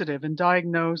electrosensitive and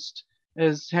diagnosed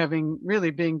as having really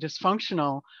being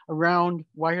dysfunctional around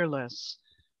wireless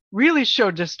really show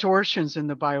distortions in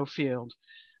the biofield.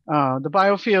 The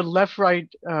biofield left-right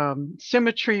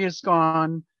symmetry is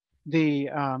gone.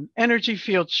 The energy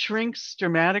field shrinks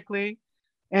dramatically,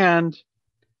 and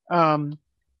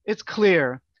it's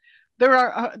clear.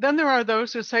 Then there are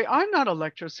those who say, I'm not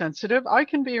electrosensitive. I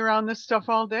can be around this stuff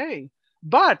all day.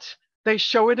 But they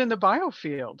show it in the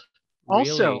biofield.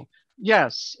 Also, really?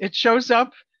 Yes, it shows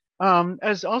up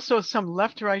as also some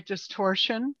left-right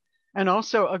distortion, and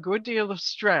also a good deal of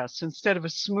stress. Instead of a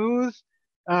smooth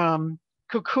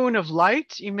cocoon of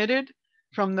light emitted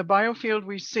from the biofield,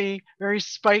 we see very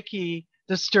spiky,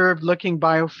 disturbed-looking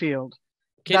biofield.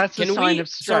 That's a sign of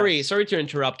stress. Sorry to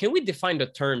interrupt. Can we define the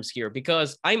terms here?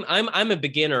 Because I'm a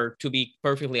beginner, to be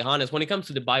perfectly honest, when it comes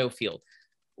to the biofield.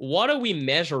 What are we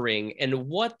measuring, and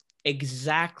what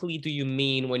exactly do you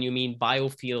mean when you mean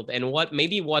biofield, and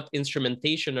what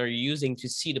instrumentation are you using to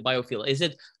see the biofield? Is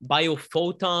it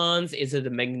biophotons? Is it a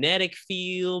magnetic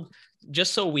field?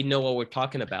 Just so we know what we're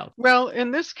talking about. Well, in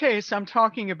this case, I'm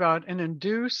talking about an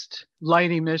induced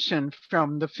light emission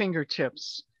from the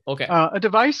fingertips. Okay. A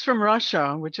device from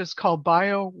Russia, which is called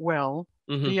BioWell,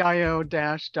 BIO-WELL,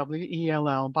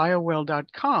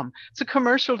 biowell.com. It's a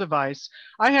commercial device.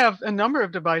 I have a number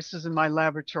of devices in my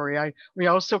laboratory. We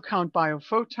also count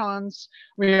biophotons.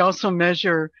 We also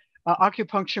measure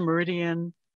acupuncture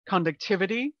meridian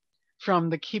conductivity from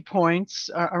the key points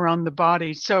around the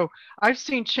body. So I've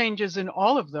seen changes in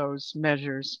all of those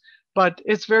measures, but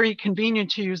it's very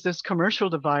convenient to use this commercial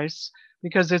device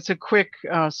because it's a quick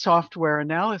software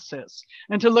analysis,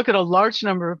 and to look at a large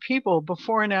number of people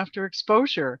before and after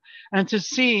exposure, and to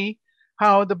see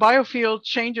how the biofield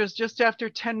changes just after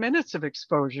 10 minutes of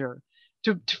exposure,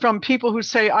 from people who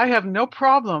say, I have no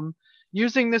problem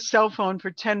using this cell phone for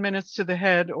 10 minutes to the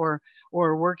head or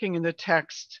working in the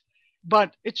text,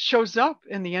 but it shows up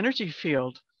in the energy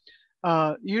field.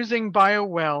 Using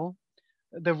BioWell,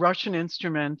 the Russian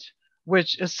instrument,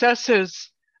 which assesses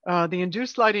the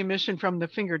induced light emission from the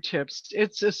fingertips.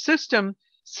 It's a system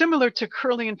similar to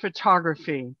Kirlian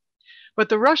photography, but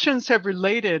the Russians have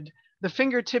related the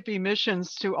fingertip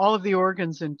emissions to all of the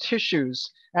organs and tissues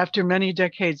after many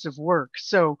decades of work.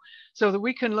 So that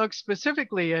we can look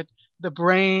specifically at the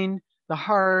brain, the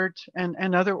heart,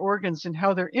 and other organs and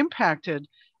how they're impacted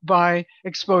by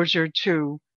exposure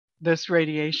to this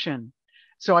radiation.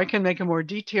 So I can make a more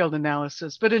detailed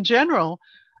analysis. But in general,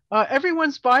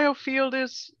 everyone's biofield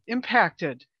is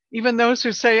impacted, even those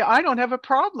who say, I don't have a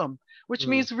problem, which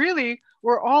means really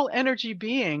we're all energy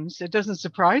beings. It doesn't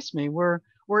surprise me. We're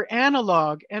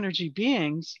analog energy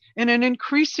beings in an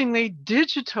increasingly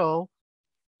digital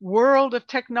world of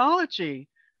technology,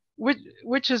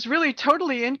 which is really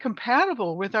totally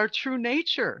incompatible with our true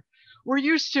nature.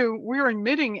 We're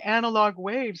emitting analog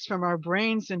waves from our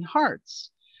brains and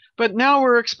hearts, but now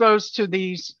we're exposed to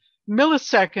these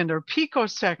millisecond or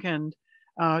picosecond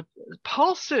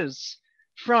pulses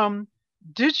from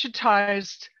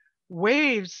digitized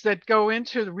waves that go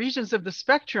into the regions of the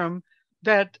spectrum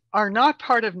that are not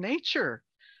part of nature,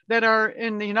 that are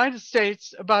in the United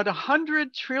States about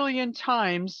 100 trillion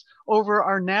times over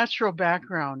our natural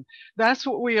background. That's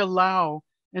what we allow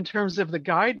in terms of the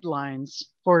guidelines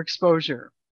for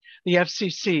exposure, the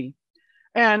FCC.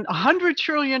 And 100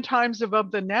 trillion times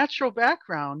above the natural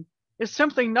background is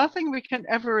simply nothing we can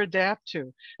ever adapt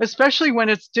to, especially when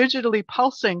it's digitally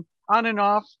pulsing on and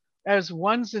off as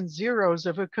ones and zeros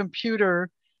of a computer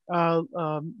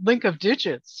link of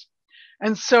digits.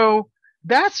 And so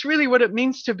that's really what it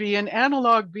means to be an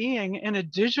analog being in a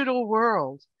digital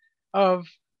world of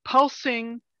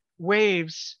pulsing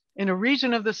waves in a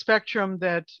region of the spectrum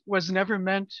that was never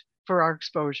meant for our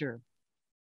exposure.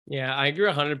 Yeah, I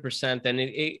agree 100%. And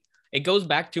it goes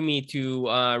back to me to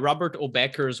Robert O.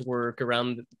 Becker's work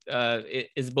around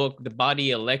his book, The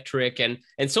Body Electric, and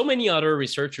so many other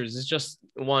researchers. It's just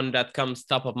one that comes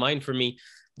top of mind for me.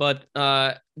 But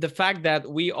the fact that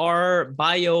we are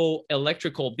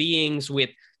bioelectrical beings with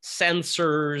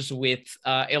sensors, with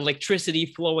electricity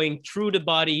flowing through the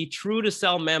body, through the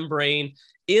cell membrane,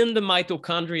 in the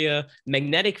mitochondria,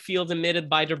 magnetic fields emitted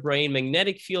by the brain,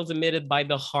 magnetic fields emitted by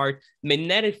the heart,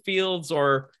 magnetic fields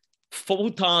or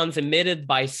photons emitted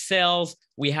by cells.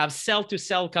 We have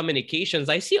cell-to-cell communications.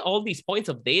 I see all these points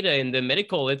of data in the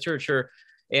medical literature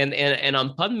and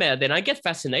on PubMed, and I get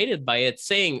fascinated by it,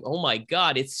 saying, oh my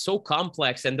God, it's so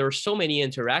complex, and there are so many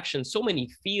interactions, so many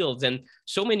fields, and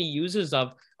so many uses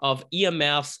of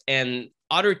EMFs and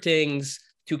other things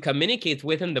to communicate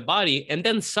within the body. And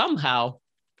then somehow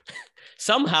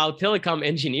telecom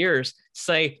engineers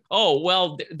say, oh,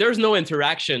 well, there's no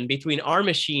interaction between our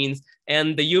machines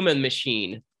and the human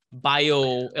machine,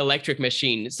 bioelectric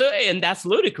machine. So, and that's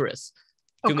ludicrous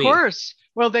to me. Of course.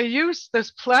 Well, they use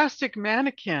this plastic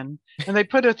mannequin and they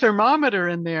put a thermometer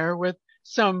in there with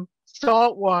some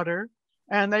salt water.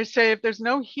 And they say if there's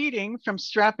no heating from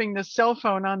strapping the cell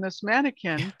phone on this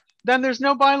mannequin, then there's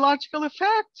no biological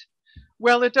effect.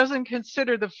 Well, it doesn't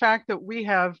consider the fact that we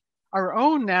have our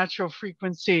own natural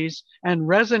frequencies and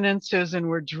resonances, and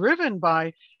we're driven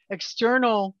by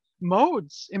external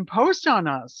modes imposed on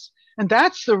us. And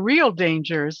that's the real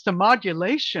danger, is the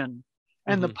modulation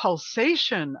and the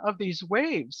pulsation of these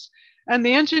waves. And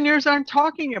the engineers aren't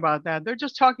talking about that. They're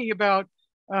just talking about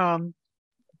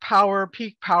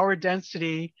peak power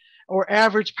density or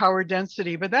average power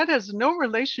density, but that has no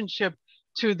relationship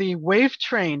to the wave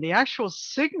train, the actual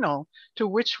signal to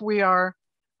which we are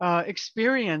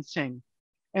experiencing.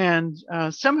 And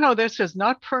somehow this has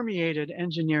not permeated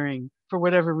engineering for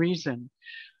whatever reason.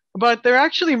 But they're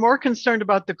actually more concerned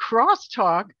about the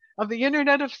crosstalk of the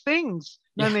Internet of Things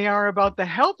than they are about the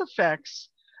health effects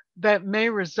that may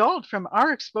result from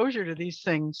our exposure to these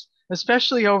things,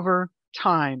 especially over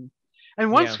time.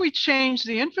 And once we change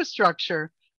the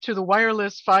infrastructure to the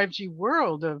wireless 5G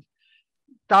world of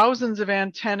thousands of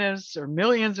antennas or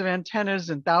millions of antennas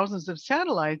and thousands of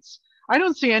satellites, I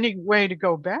don't see any way to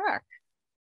go back.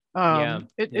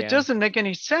 It doesn't make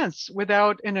any sense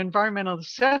without an environmental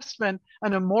assessment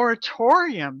and a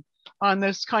moratorium on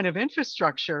this kind of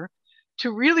infrastructure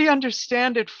to really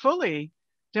understand it fully,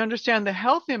 to understand the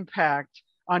health impact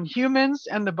on humans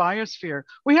and the biosphere.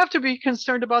 We have to be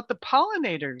concerned about the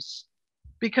pollinators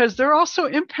because they're also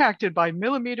impacted by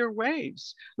millimeter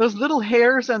waves. Those little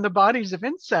hairs on the bodies of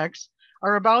insects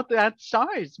are about that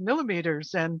size,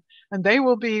 millimeters, and they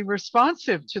will be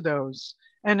responsive to those.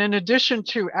 And in addition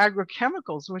to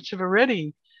agrochemicals, which have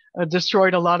already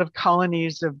destroyed a lot of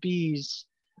colonies of bees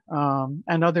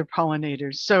and other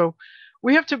pollinators. So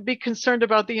We have to be concerned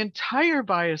about the entire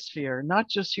biosphere, not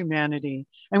just humanity.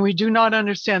 And we do not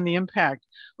understand the impact.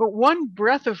 But one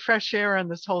breath of fresh air on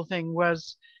this whole thing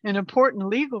was an important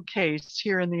legal case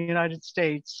here in the United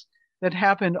States that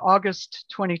happened August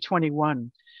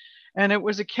 2021. And it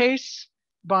was a case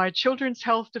by Children's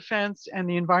Health Defense and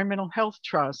the Environmental Health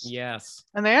Trust. Yes.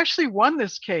 And they actually won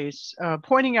this case,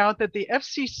 pointing out that the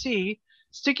FCC,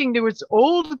 sticking to its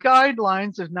old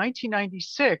guidelines of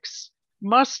 1996,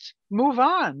 must move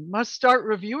on, must start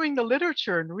reviewing the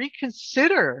literature and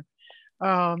reconsider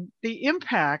the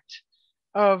impact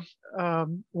of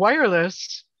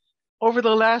wireless over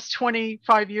the last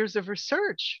 25 years of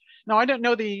research. Now, I don't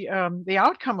know the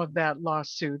outcome of that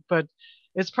lawsuit, but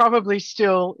it's probably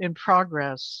still in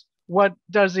progress. What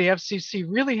does the FCC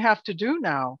really have to do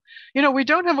now? You know, we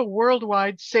don't have a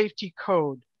worldwide safety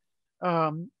code.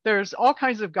 There's all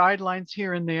kinds of guidelines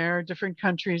here and there different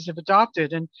countries have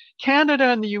adopted, and Canada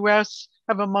and the US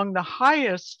have among the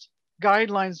highest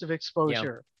guidelines of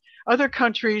exposure. Yeah. Other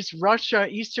countries, Russia,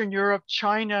 Eastern Europe,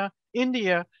 China,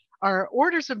 India, are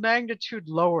orders of magnitude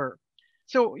lower.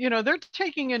 So, you know, they're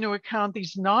taking into account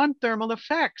these non-thermal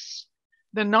effects,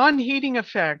 the non-heating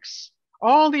effects,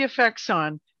 all the effects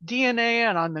on DNA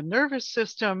and on the nervous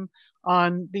system,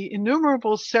 on the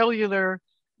innumerable cellular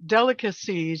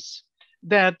delicacies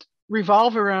that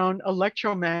revolve around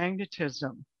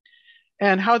electromagnetism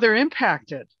and how they're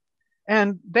impacted.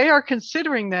 And they are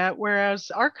considering that,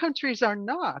 whereas our countries are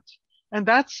not. And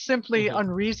that's simply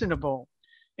unreasonable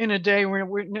in a day where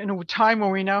we're in a time where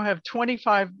we now have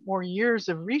 25 more years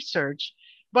of research,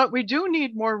 but we do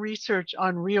need more research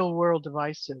on real world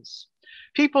devices.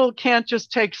 People can't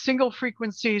just take single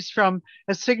frequencies from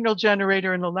a signal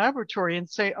generator in the laboratory and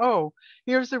say, oh,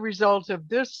 here's the result of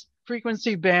this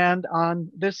frequency band on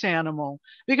this animal,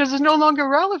 because it's no longer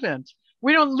relevant.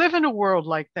 We don't live in a world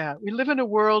like that. We live in a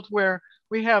world where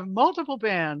we have multiple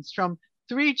bands from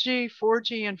 3G,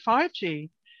 4G, and 5G,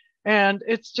 and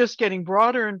it's just getting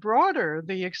broader and broader,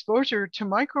 the exposure to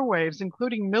microwaves,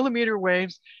 including millimeter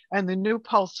waves and the new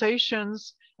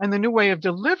pulsations and the new way of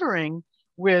delivering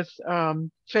with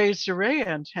phased array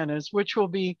antennas, which will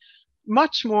be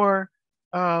much more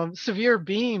severe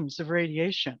beams of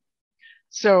radiation.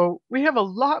 So we have a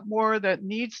lot more that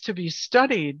needs to be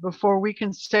studied before we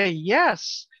can say,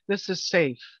 yes, this is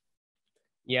safe.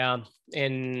 Yeah,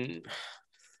 and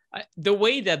the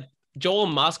way that Joel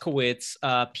Moskowitz,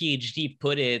 Ph.D.,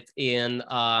 put it in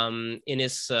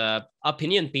his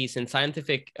opinion piece in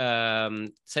Scientific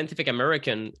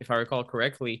American, if I recall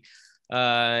correctly,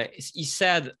 he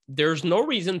said there's no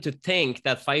reason to think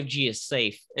that 5G is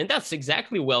safe. And that's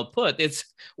exactly well put. It's,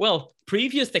 well,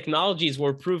 previous technologies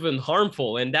were proven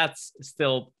harmful, and that's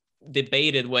still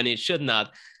debated when it should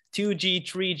not. 2G,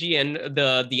 3G, and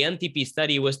the NTP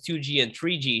study was 2G and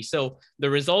 3G. So the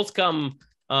results come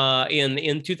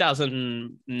in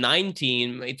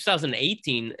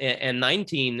 2018 and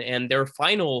 19, and their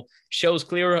final shows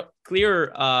clear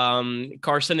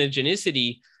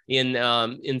carcinogenicity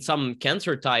in some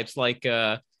cancer types, like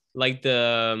the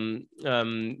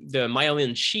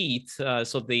myelin sheath.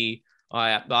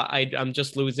 I'm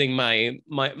just losing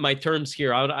my terms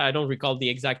here. I don't recall the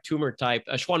exact tumor type.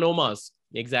 Schwannomas,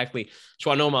 exactly,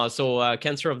 schwannoma. So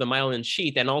cancer of the myelin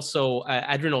sheath, and also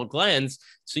adrenal glands.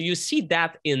 So you see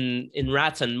that in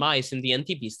rats and mice in the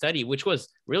NTP study, which was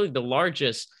really the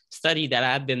largest study that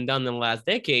had been done in the last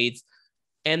decades.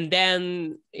 And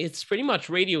then it's pretty much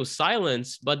radio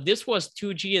silence, but this was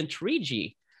 2G and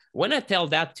 3G. When I tell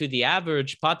that to the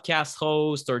average podcast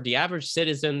host or the average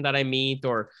citizen that I meet,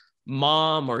 or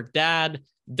mom or dad,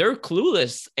 they're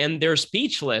clueless and they're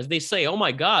speechless. They say, oh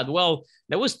my God, well,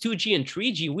 that was 2G and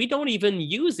 3G. We don't even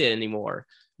use it anymore.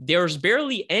 There's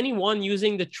barely anyone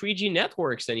using the 3G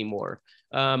networks anymore.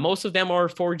 Most of them are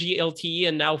 4G LTE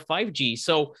and now 5G.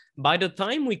 So by the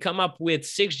time we come up with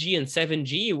 6G and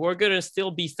 7G, we're going to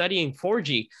still be studying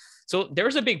 4G. So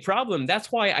there's a big problem.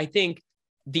 That's why I think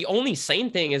the only sane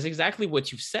thing is exactly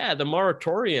what you've said, the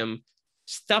moratorium,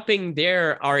 stopping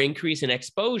our increase in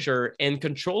exposure and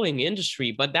controlling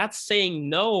industry. But that's saying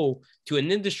no to an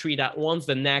industry that wants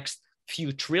the next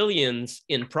few trillions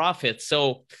in profit.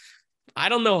 So I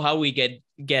don't know how we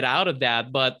get out of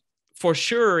that, but for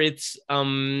sure, it's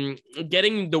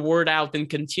getting the word out and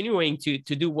continuing to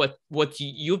do what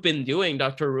you've been doing,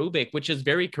 Dr. Rubik, which is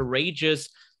very courageous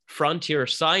frontier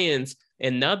science,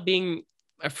 and not being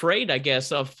afraid, I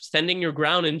guess, of standing your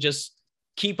ground and just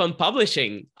keep on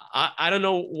publishing. I don't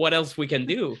know what else we can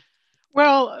do.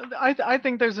 Well, I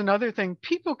think there's another thing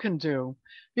people can do,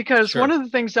 because one of the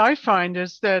things I find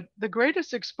is that the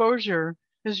greatest exposure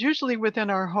is usually within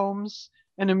our homes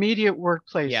and immediate Yes.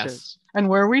 workplaces, and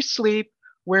where we sleep,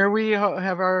 where we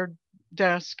have our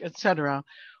desk, etc.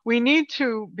 We need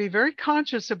to be very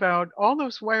conscious about all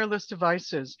those wireless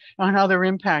devices and how they're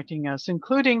impacting us,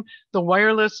 including the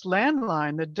wireless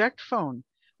landline, the DECT phone,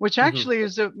 which Hmm. actually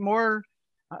is a more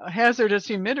hazardous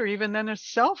emitter even than a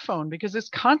cell phone because it's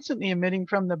constantly emitting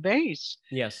from the base.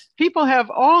 Yes. People have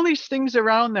all these things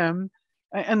around them,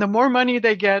 and the more money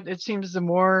they get, it seems the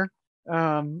more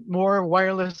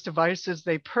wireless devices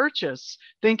they purchase,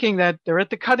 thinking that they're at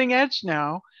the cutting edge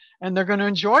now and they're going to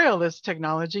enjoy all this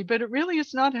technology, but it really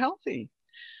is not healthy.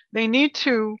 They need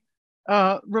to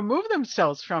remove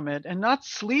themselves from it and not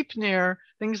sleep near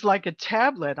things like a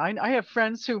tablet. I have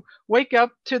friends who wake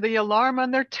up to the alarm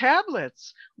on their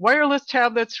tablets, wireless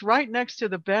tablets right next to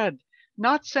the bed.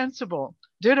 Not sensible.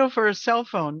 Ditto for a cell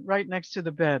phone right next to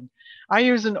the bed. I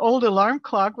use an old alarm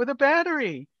clock with a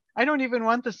battery. I don't even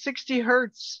want the 60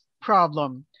 hertz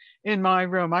problem in my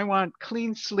room. I want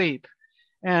clean sleep.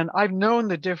 And I've known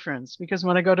the difference because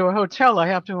when I go to a hotel, I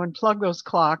have to unplug those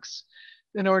clocks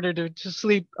in order to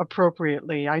sleep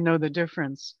appropriately. I know the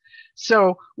difference.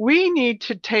 So we need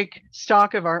to take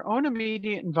stock of our own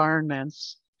immediate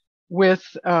environments with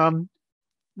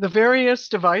the various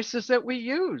devices that we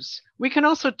use. We can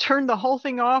also turn the whole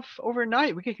thing off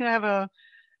overnight. We can have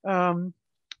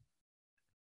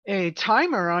a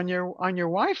timer on your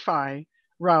Wi-Fi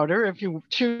router if you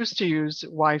choose to use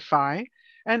Wi-Fi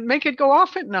and make it go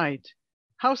off at night.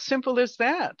 How simple is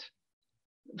that?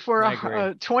 For I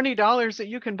agree. $20 that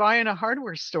you can buy in a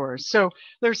hardware store. So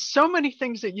there's so many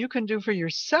things that you can do for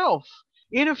yourself,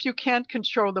 even if you can't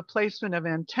control the placement of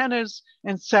antennas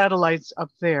and satellites up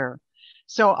there.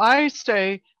 So I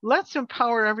say, let's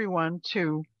empower everyone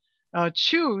to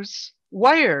choose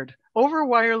wired over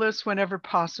wireless whenever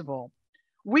possible.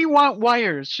 We want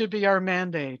wires, should be our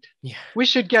mandate. Yeah. We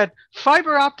should get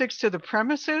fiber optics to the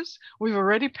premises. We've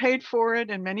already paid for it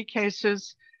in many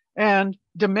cases and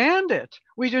demand it.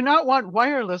 We do not want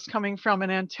wireless coming from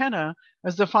an antenna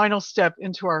as the final step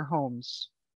into our homes.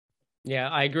 Yeah,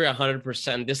 I agree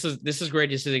 100%. This is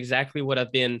great. This is exactly what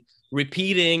I've been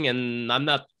repeating, and I'm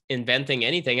not inventing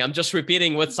anything. I'm just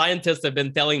repeating what scientists have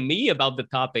been telling me about the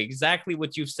topic. Exactly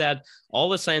what you've said. All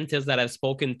the scientists that I've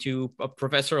spoken to,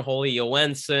 Professor Holly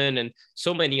Johansson and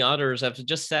so many others have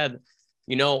just said,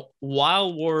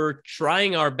 while we're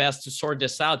trying our best to sort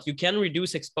this out, you can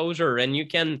reduce exposure and you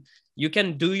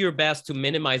can do your best to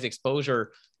minimize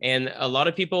exposure. And a lot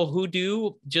of people who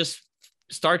do just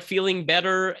start feeling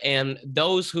better, and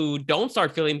those who don't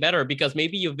start feeling better because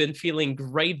maybe you've been feeling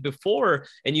great before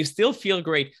and you still feel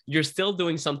great, you're still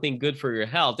doing something good for your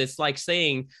health. It's like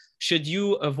saying, should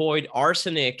you avoid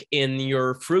arsenic in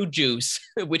your fruit juice,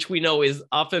 which we know is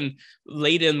often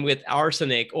laden with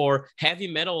arsenic, or heavy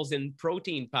metals in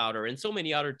protein powder, and so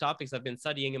many other topics I've been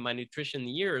studying in my nutrition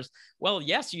years? Well,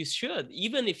 yes, you should.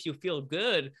 Even if you feel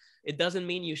good, it doesn't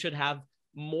mean you should have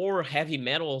more heavy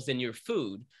metals in your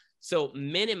food. So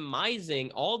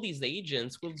minimizing all these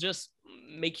agents will just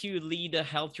make you lead a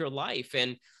healthier life.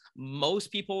 And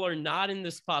most people are not in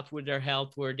the spot with their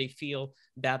health where they feel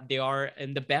that they are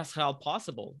in the best health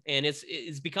possible. And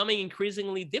it's becoming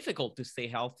increasingly difficult to stay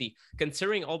healthy,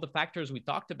 considering all the factors we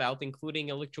talked about, including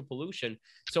electropollution.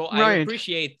 So I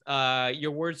appreciate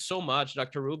your words so much,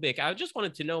 Dr. Rubik. I just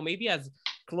wanted to know, maybe as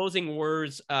closing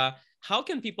words, how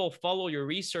can people follow your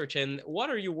research, and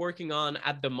what are you working on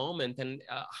at the moment, and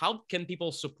how can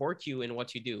people support you in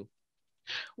what you do?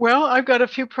 Well, I've got a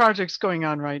few projects going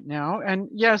on right now. And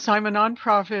yes, I'm a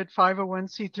nonprofit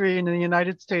 501c3. And in the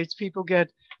United States, people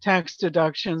get tax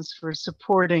deductions for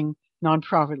supporting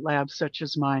nonprofit labs such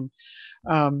as mine.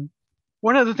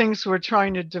 One of the things we're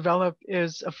trying to develop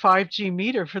is a 5G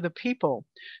meter for the people,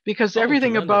 because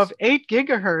everything above 8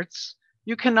 gigahertz,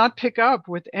 you cannot pick up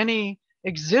with any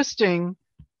existing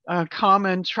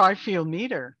common tri-field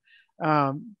meter.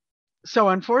 So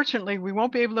unfortunately, we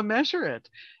won't be able to measure it.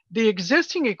 The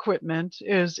existing equipment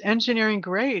is engineering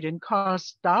grade and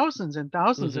costs thousands and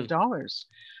thousands of dollars,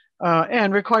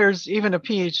 and requires even a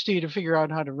Ph.D. to figure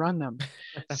out how to run them.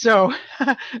 So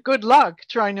good luck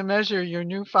trying to measure your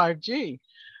new 5G.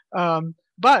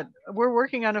 But we're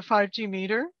working on a 5G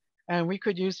meter, and we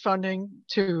could use funding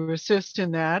to assist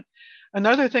in that.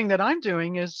 Another thing that I'm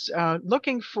doing is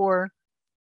looking for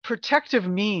protective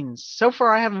means. So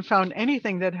far, I haven't found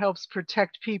anything that helps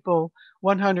protect people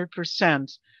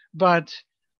 100%, but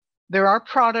there are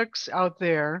products out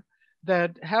there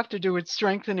that have to do with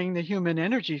strengthening the human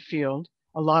energy field,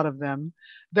 a lot of them,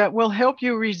 that will help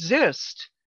you resist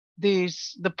the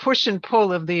push and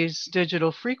pull of these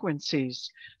digital frequencies.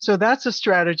 So that's a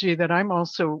strategy that I'm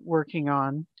also working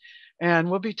on. And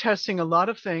we'll be testing a lot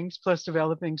of things, plus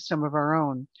developing some of our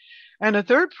own. And a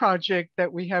third project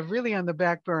that we have really on the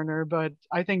back burner, but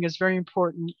I think is very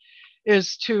important,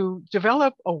 is to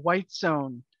develop a white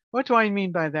zone. What do I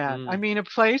mean by that? I mean a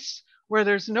place where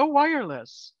there's no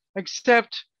wireless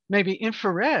except maybe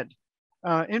infrared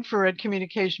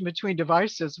communication between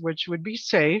devices, which would be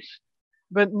safe,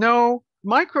 but no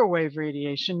microwave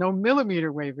radiation, no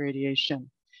millimeter wave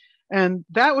radiation. And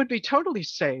that would be totally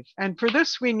safe. And for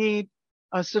this, we need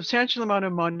a substantial amount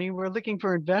of money. We're looking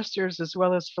for investors as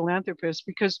well as philanthropists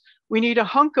because we need a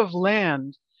hunk of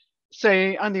land,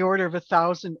 say on the order of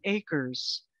 1,000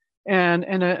 acres, and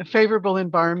in a favorable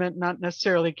environment, not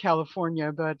necessarily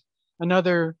California, but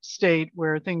another state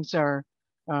where things are,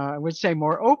 I would say,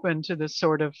 more open to this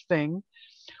sort of thing,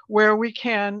 where we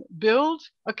can build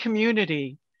a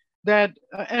community that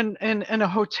and a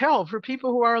hotel for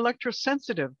people who are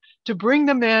electrosensitive, to bring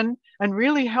them in and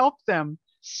really help them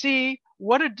see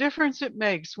what a difference it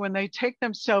makes when they take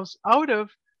themselves out of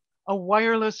a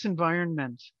wireless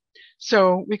environment.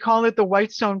 So we call it the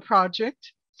White Zone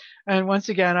Project. And once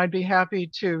again, I'd be happy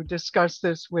to discuss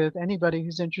this with anybody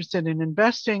who's interested in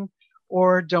investing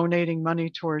or donating money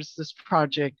towards this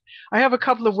project. I have a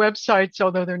couple of websites,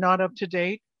 although they're not up to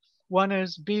date. One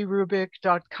is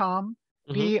brubik.com,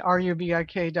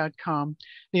 brubik.com.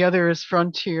 The other is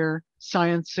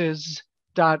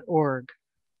frontiersciences.org.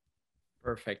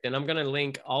 Perfect. And I'm going to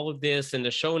link all of this in the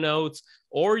show notes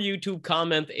or YouTube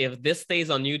comment. If this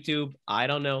stays on YouTube, I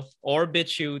don't know, or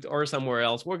BitChute or somewhere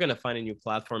else, we're going to find a new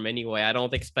platform anyway. I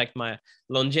don't expect my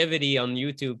longevity on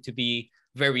YouTube to be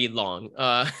very long.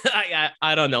 I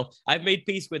don't know. I've made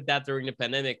peace with that during the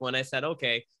pandemic when I said,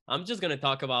 okay, I'm just going to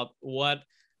talk about what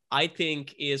I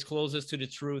think is closest to the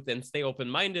truth and stay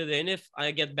open-minded. And if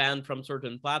I get banned from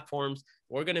certain platforms,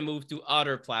 we're going to move to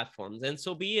other platforms, and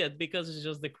so be it, because it's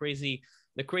just the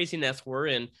craziness we're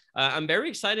in. I'm very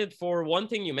excited for one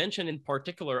thing you mentioned in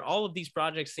particular. All of these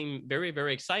projects seem very,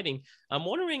 very exciting. I'm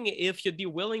wondering if you'd be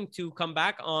willing to come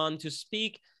back on to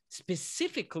speak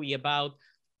specifically about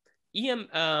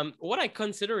what I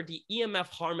consider the EMF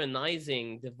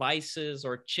harmonizing devices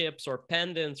or chips or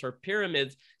pendants or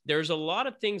pyramids. There's a lot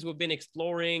of things we've been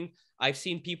exploring. I've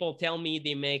seen people tell me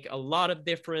they make a lot of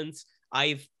difference.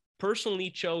 I've personally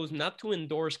chose not to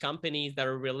endorse companies that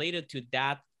are related to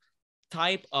that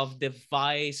type of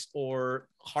device or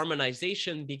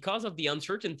harmonization because of the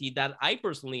uncertainty that I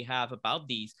personally have about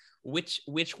these, which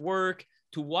work,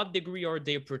 to what degree are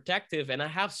they protective? And I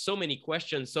have so many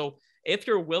questions. So if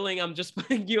you're willing, I'm just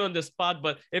putting you on the spot,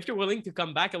 but if you're willing to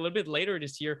come back a little bit later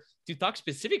this year to talk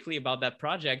specifically about that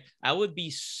project, I would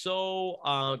be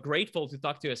so grateful to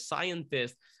talk to a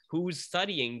scientist who's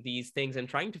studying these things and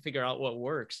trying to figure out what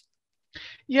works.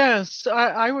 Yes,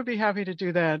 I would be happy to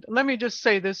do that. Let me just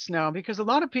say this now, because a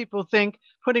lot of people think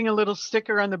putting a little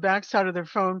sticker on the backside of their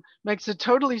phone makes it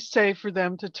totally safe for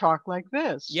them to talk like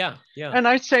this. Yeah. And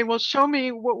I say, well, show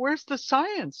me, where's the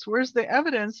science? Where's the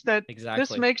evidence that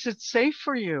this makes it safe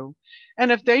for you?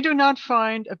 And if they do not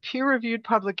find a peer-reviewed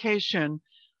publication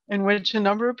in which a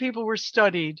number of people were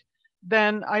studied,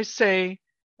 then I say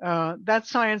that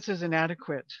science is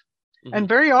inadequate. And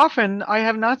very often, I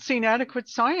have not seen adequate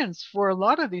science for a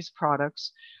lot of these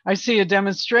products. I see a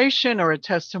demonstration or a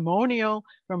testimonial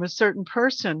from a certain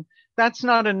person. That's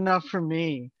not enough for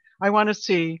me. I want to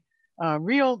see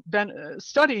real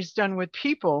studies done with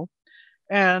people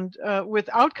and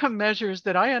with outcome measures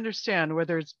that I understand,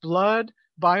 whether it's blood,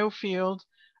 biofield,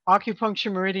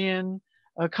 acupuncture meridian,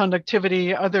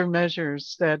 conductivity, other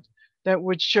measures that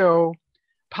would show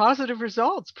positive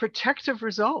results, protective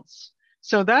results.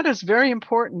 So that is very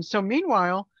important. So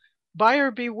meanwhile,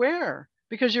 buyer beware,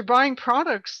 because you're buying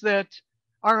products that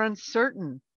are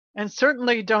uncertain and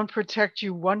certainly don't protect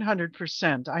you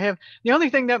 100%. The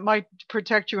only thing that might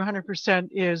protect you 100%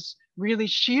 is really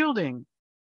shielding.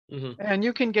 And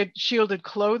you can get shielded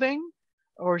clothing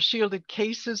or shielded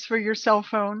cases for your cell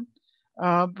phone.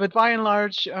 But by and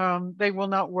large, they will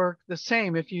not work the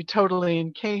same. If you totally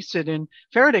encase it in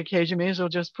Faraday cage, you may as well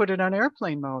just put it on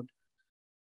airplane mode.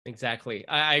 Exactly.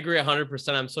 I agree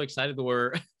 100%. I'm so excited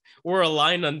we're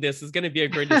aligned on this. It's going to be a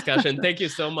great discussion. Thank you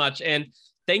so much. And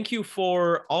thank you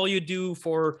for all you do,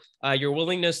 for your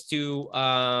willingness to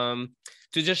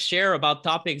just share about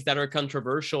topics that are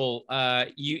controversial.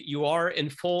 You are in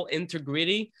full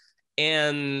integrity.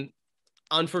 And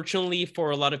unfortunately, for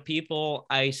a lot of people,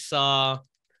 I don't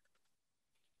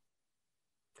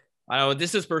know,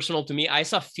 this is personal to me. I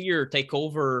saw fear take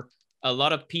over a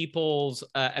lot of people's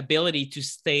ability to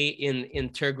stay in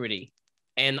integrity.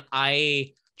 And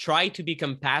I try to be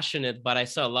compassionate, but I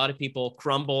saw a lot of people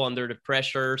crumble under the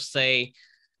pressure, say,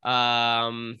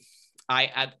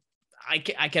 I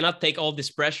cannot take all this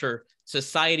pressure,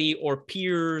 society or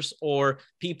peers or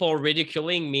people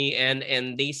ridiculing me,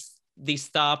 and they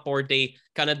stop, or they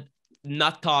kind of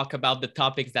not talk about the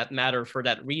topics that matter for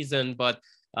that reason. But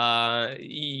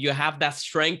you have that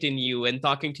strength in you, and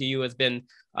talking to you has been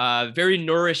very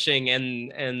nourishing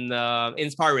and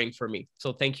inspiring for me.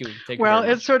 So thank you. Thank you Well,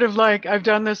 very it's much. sort of like I've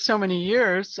done this so many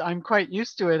years, I'm quite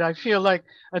used to it. I feel like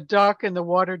a duck and the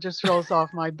water just rolls off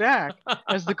my back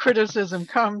as the criticism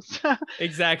comes. And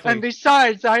Exactly.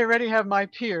 besides, I already have my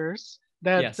peers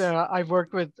that Yes. I've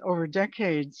worked with over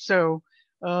decades. So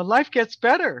life gets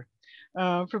better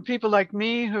for people like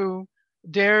me who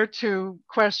dare to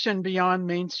question beyond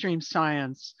mainstream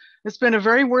science. It's been a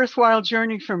very worthwhile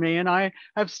journey for me, and I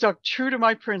have stuck true to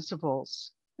my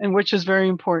principles, and which is very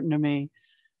important to me.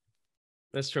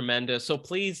 That's tremendous. So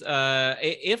please,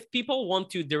 if people want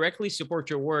to directly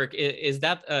support your work, is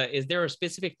there a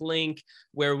specific link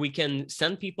where we can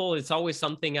send people? It's always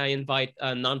something I invite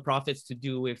nonprofits to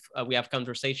do if we have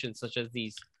conversations such as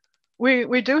these.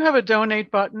 We do have a donate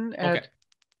button Okay.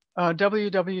 at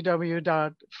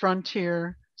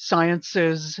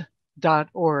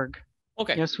www.frontiersciences.org.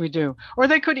 Okay. Yes, we do. Or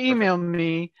they could Perfect. email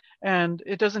me, and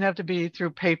it doesn't have to be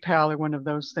through PayPal or one of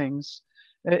those things.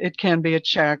 It can be a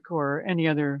check or any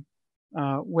other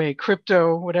way,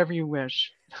 crypto, whatever you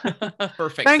wish.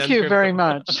 Perfect. Thank Send you very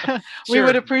crypto. much. We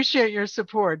would Sure. appreciate your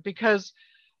support because,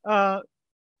 uh,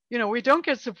 we don't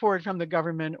get support from the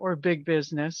government or big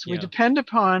business. We Yeah. depend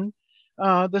upon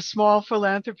the small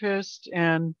philanthropist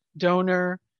and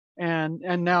donor and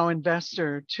now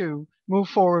investor to move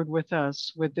forward with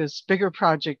us with this bigger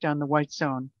project on the White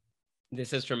Zone.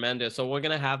 This is tremendous. So we're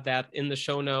going to have that in the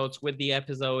show notes with the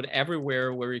episode.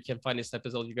 Everywhere where you can find this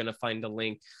episode, you're going to find the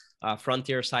link,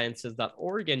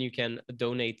 frontiersciences.org, and you can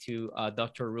donate to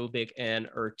Dr. Rubik and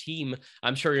her team.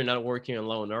 I'm sure you're not working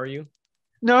alone, are you?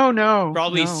 No, no,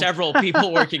 Probably no. several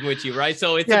people working with you, right?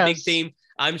 So it's a big Yes. team.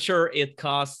 I'm sure it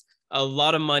costs a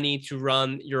lot of money to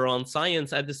run your own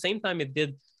science. At the same time, it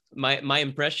did. My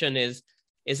impression is,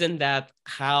 isn't that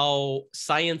how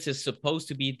science is supposed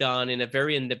to be done in a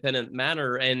very independent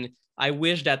manner? And I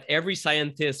wish that every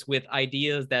scientist with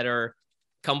ideas that are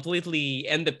completely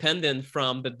independent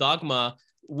from the dogma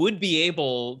would be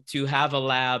able to have a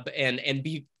lab and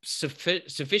be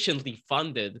sufficiently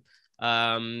funded.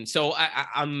 So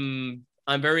I'm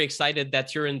very excited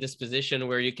that you're in this position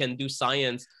where you can do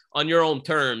science on your own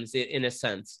terms, in a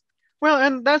sense. Well,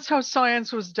 and that's how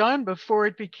science was done before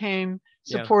it became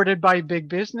Yeah. supported by big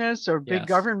business or big Yes.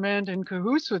 government in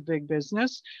cahoots with big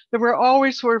business. There were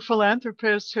always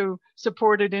philanthropists who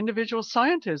supported individual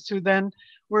scientists who then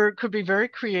could be very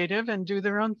creative and do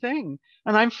their own thing.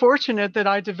 And I'm fortunate that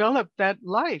I developed that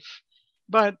life,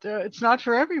 but it's not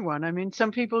for everyone. I mean,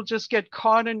 some people just get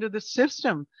caught into the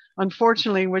system,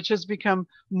 unfortunately, which has become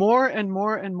more and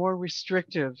more and more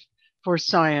restrictive for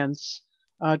science,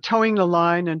 towing the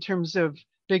line in terms of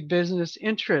big business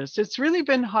interests. It's really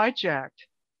been hijacked,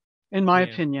 in my Yeah.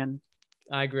 opinion.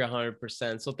 I agree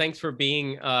 100%. So thanks for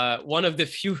being one of the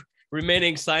few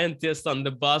remaining scientists on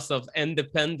the bus of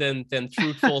independent and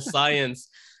truthful science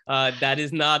that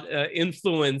is not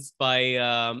influenced by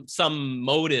some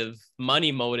motive,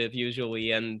 money motive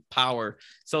usually, and power.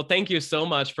 So thank you so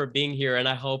much for being here. And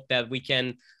I hope that we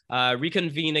can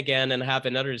reconvene again and have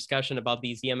another discussion about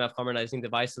these EMF harmonizing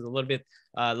devices a little bit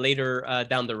later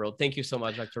down the road. Thank you so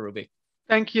much, Dr. Rubik.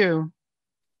 Thank you.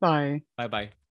 Bye. Bye-bye.